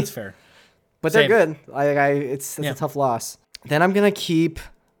 honestly. Yeah, that's fair. But they're good. It's a tough loss. Then I'm gonna keep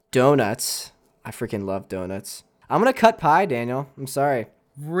donuts. I freaking love donuts. I'm gonna cut pie, Daniel. I'm sorry.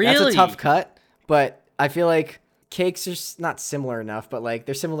 Really? That's a tough cut, but I feel like cakes are not similar enough, but like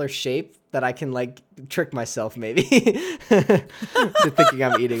they're similar shape that I can like trick myself maybe to thinking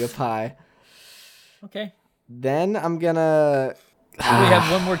I'm eating a pie. Okay. Then I'm gonna... we have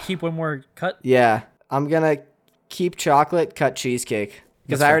one more keep, one more cut? Yeah. I'm gonna keep chocolate, cut cheesecake.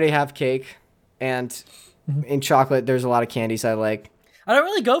 Because I already have cake, and in chocolate there's a lot of candies I like. I don't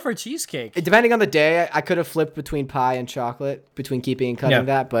really go for cheesecake. Depending on the day, I could have flipped between pie and chocolate, between keeping and cutting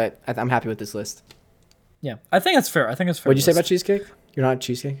that, but I'm happy with this list. Yeah, I think that's fair. What'd you say about cheesecake? You're not a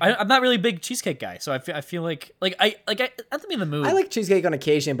cheesecake? I'm not really a big cheesecake guy, so I feel like I have to be in the mood. I like cheesecake on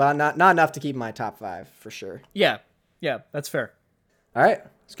occasion, but not enough to keep my top 5 for sure. Yeah, that's fair. All right,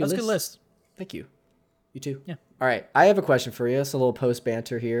 that's a good list. Thank you. You too. Yeah. All right, I have a question for you. It's a little post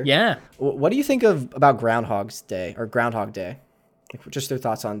banter here. Yeah. What do you think about Groundhog's Day or Groundhog Day? Like, just your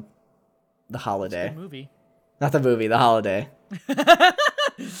thoughts on the holiday. It's a good movie. Not the movie, the holiday.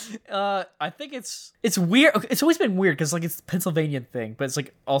 I think it's weird. Okay, it's always been weird because like it's a Pennsylvania thing, but it's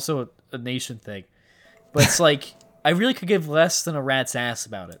like also a nation thing. But it's like I really could give less than a rat's ass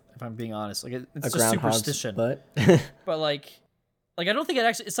about it if I'm being honest. Like it's just superstition. Butt. But like I don't think it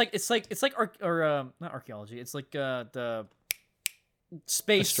actually. It's like not archaeology. It's like the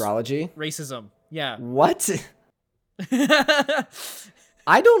space astrology racism. Yeah. What?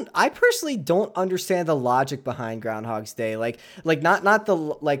 I personally don't understand the logic behind Groundhog's Day. Like not the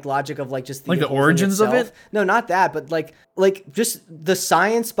like logic of like just the origins itself. of it. No, not that, but like just the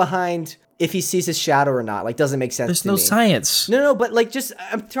science behind if he sees his shadow or not. Like doesn't make sense. There's to no me. science. No, but like just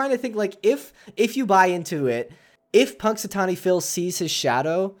I'm trying to think like if you buy into it, if Punxsutawney Phil sees his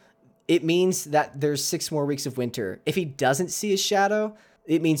shadow, it means that there's 6 more weeks of winter. If he doesn't see his shadow,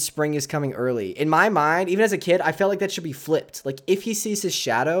 it means spring is coming early. In my mind, even as a kid, I felt like that should be flipped. Like, if he sees his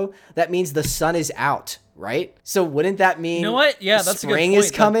shadow, that means the sun is out, right? So wouldn't that mean you know what? Yeah, that's spring a good point.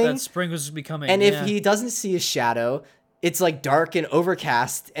 is coming? That spring was becoming. And if he doesn't see his shadow, it's like dark and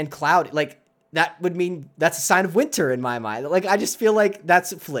overcast and cloudy. Like, that would mean that's a sign of winter in my mind. Like, I just feel like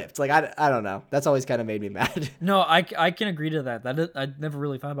that's flipped. Like, I don't know. That's always kind of made me mad. No, I can agree to that. I never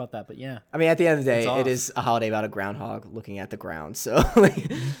really thought about that, but yeah. I mean, at the end of the day, it is a holiday about a groundhog looking at the ground. So,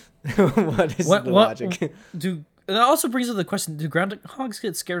 like, what is the logic? And that also brings up the question: do groundhogs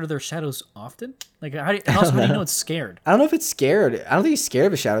get scared of their shadows often? Like, how do you know it's scared? I don't know if it's scared. I don't think he's scared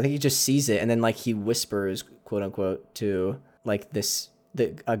of a shadow. I think he just sees it, and then like he whispers, quote unquote, to like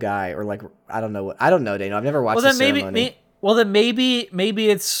a guy, or like I don't know, Daniel. I've never watched. Well, then ceremony. maybe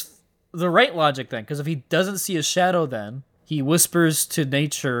it's the right logic then, because if he doesn't see a shadow, then he whispers to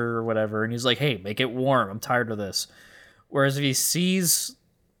nature or whatever, and he's like, "Hey, make it warm. I'm tired of this." Whereas if he sees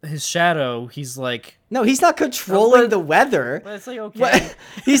his shadow, he's like, no, he's not controlling the weather. But it's like, okay.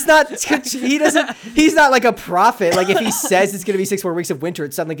 He's not. He doesn't. He's not like a prophet. Like if he says it's gonna be 6 more weeks of winter,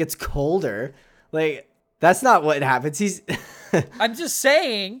 it suddenly gets colder. Like that's not what happens. He's. I'm just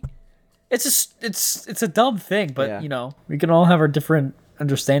saying, it's a dumb thing, but we can all have our different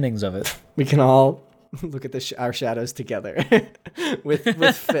understandings of it. We can all look at our shadows together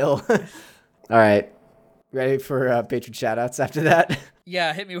with Phil. All right. Ready for patron shoutouts after that?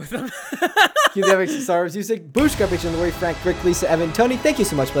 Yeah, hit me with them. Keep the epic Star Wars music. Boosh, got patron Lori, Frank, Rick, Lisa, Evan, Tony. Thank you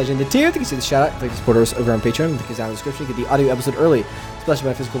so much for pledging the tier. Thank you for the shout out. Thank you supporters over on Patreon. Link is down in the description. Get the audio episode early. Splash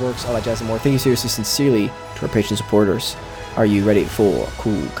by physical works, all that jazz and more. Thank you seriously, sincerely to our patron supporters. Are you ready for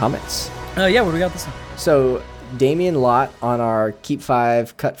cool comments? Yeah, what do we got this time? So Damien Lott on our Keep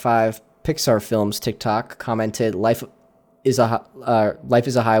 5, Cut 5 Pixar Films TikTok commented, Life is a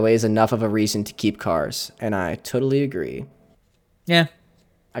highway is enough of a reason to keep cars, and I totally agree. Yeah,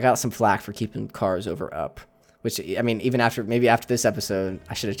 I got some flack for keeping cars over up, which I mean, even after this episode,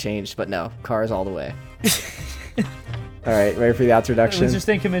 I should have changed, but no, cars all the way. All right, ready for the introduction? Let's just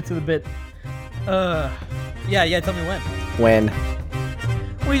stay committed to the bit. Yeah. Tell me when. When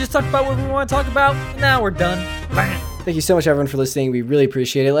we just talked about what we want to talk about. Now we're done. Thank you so much, everyone, for listening. We really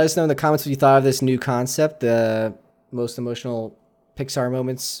appreciate it. Let us know in the comments what you thought of this new concept, the most emotional Pixar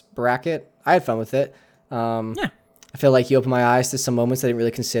moments bracket. I had fun with it. Yeah. I feel like you opened my eyes to some moments I didn't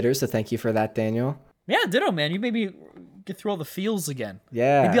really consider, so thank you for that, Daniel. Yeah, ditto, man. You made me get through all the feels again.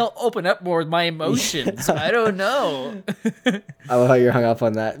 Yeah. Maybe I'll open up more with my emotions. I don't know. I love how you're hung up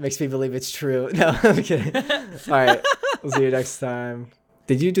on that. It makes me believe it's true. No, I'm kidding. All right. We'll see you next time.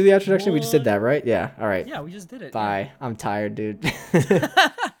 Did you do the introduction? We just did that, right? Yeah. All right. Yeah, we just did it. Bye. I'm tired, dude.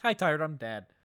 Hi, tired. I'm dad.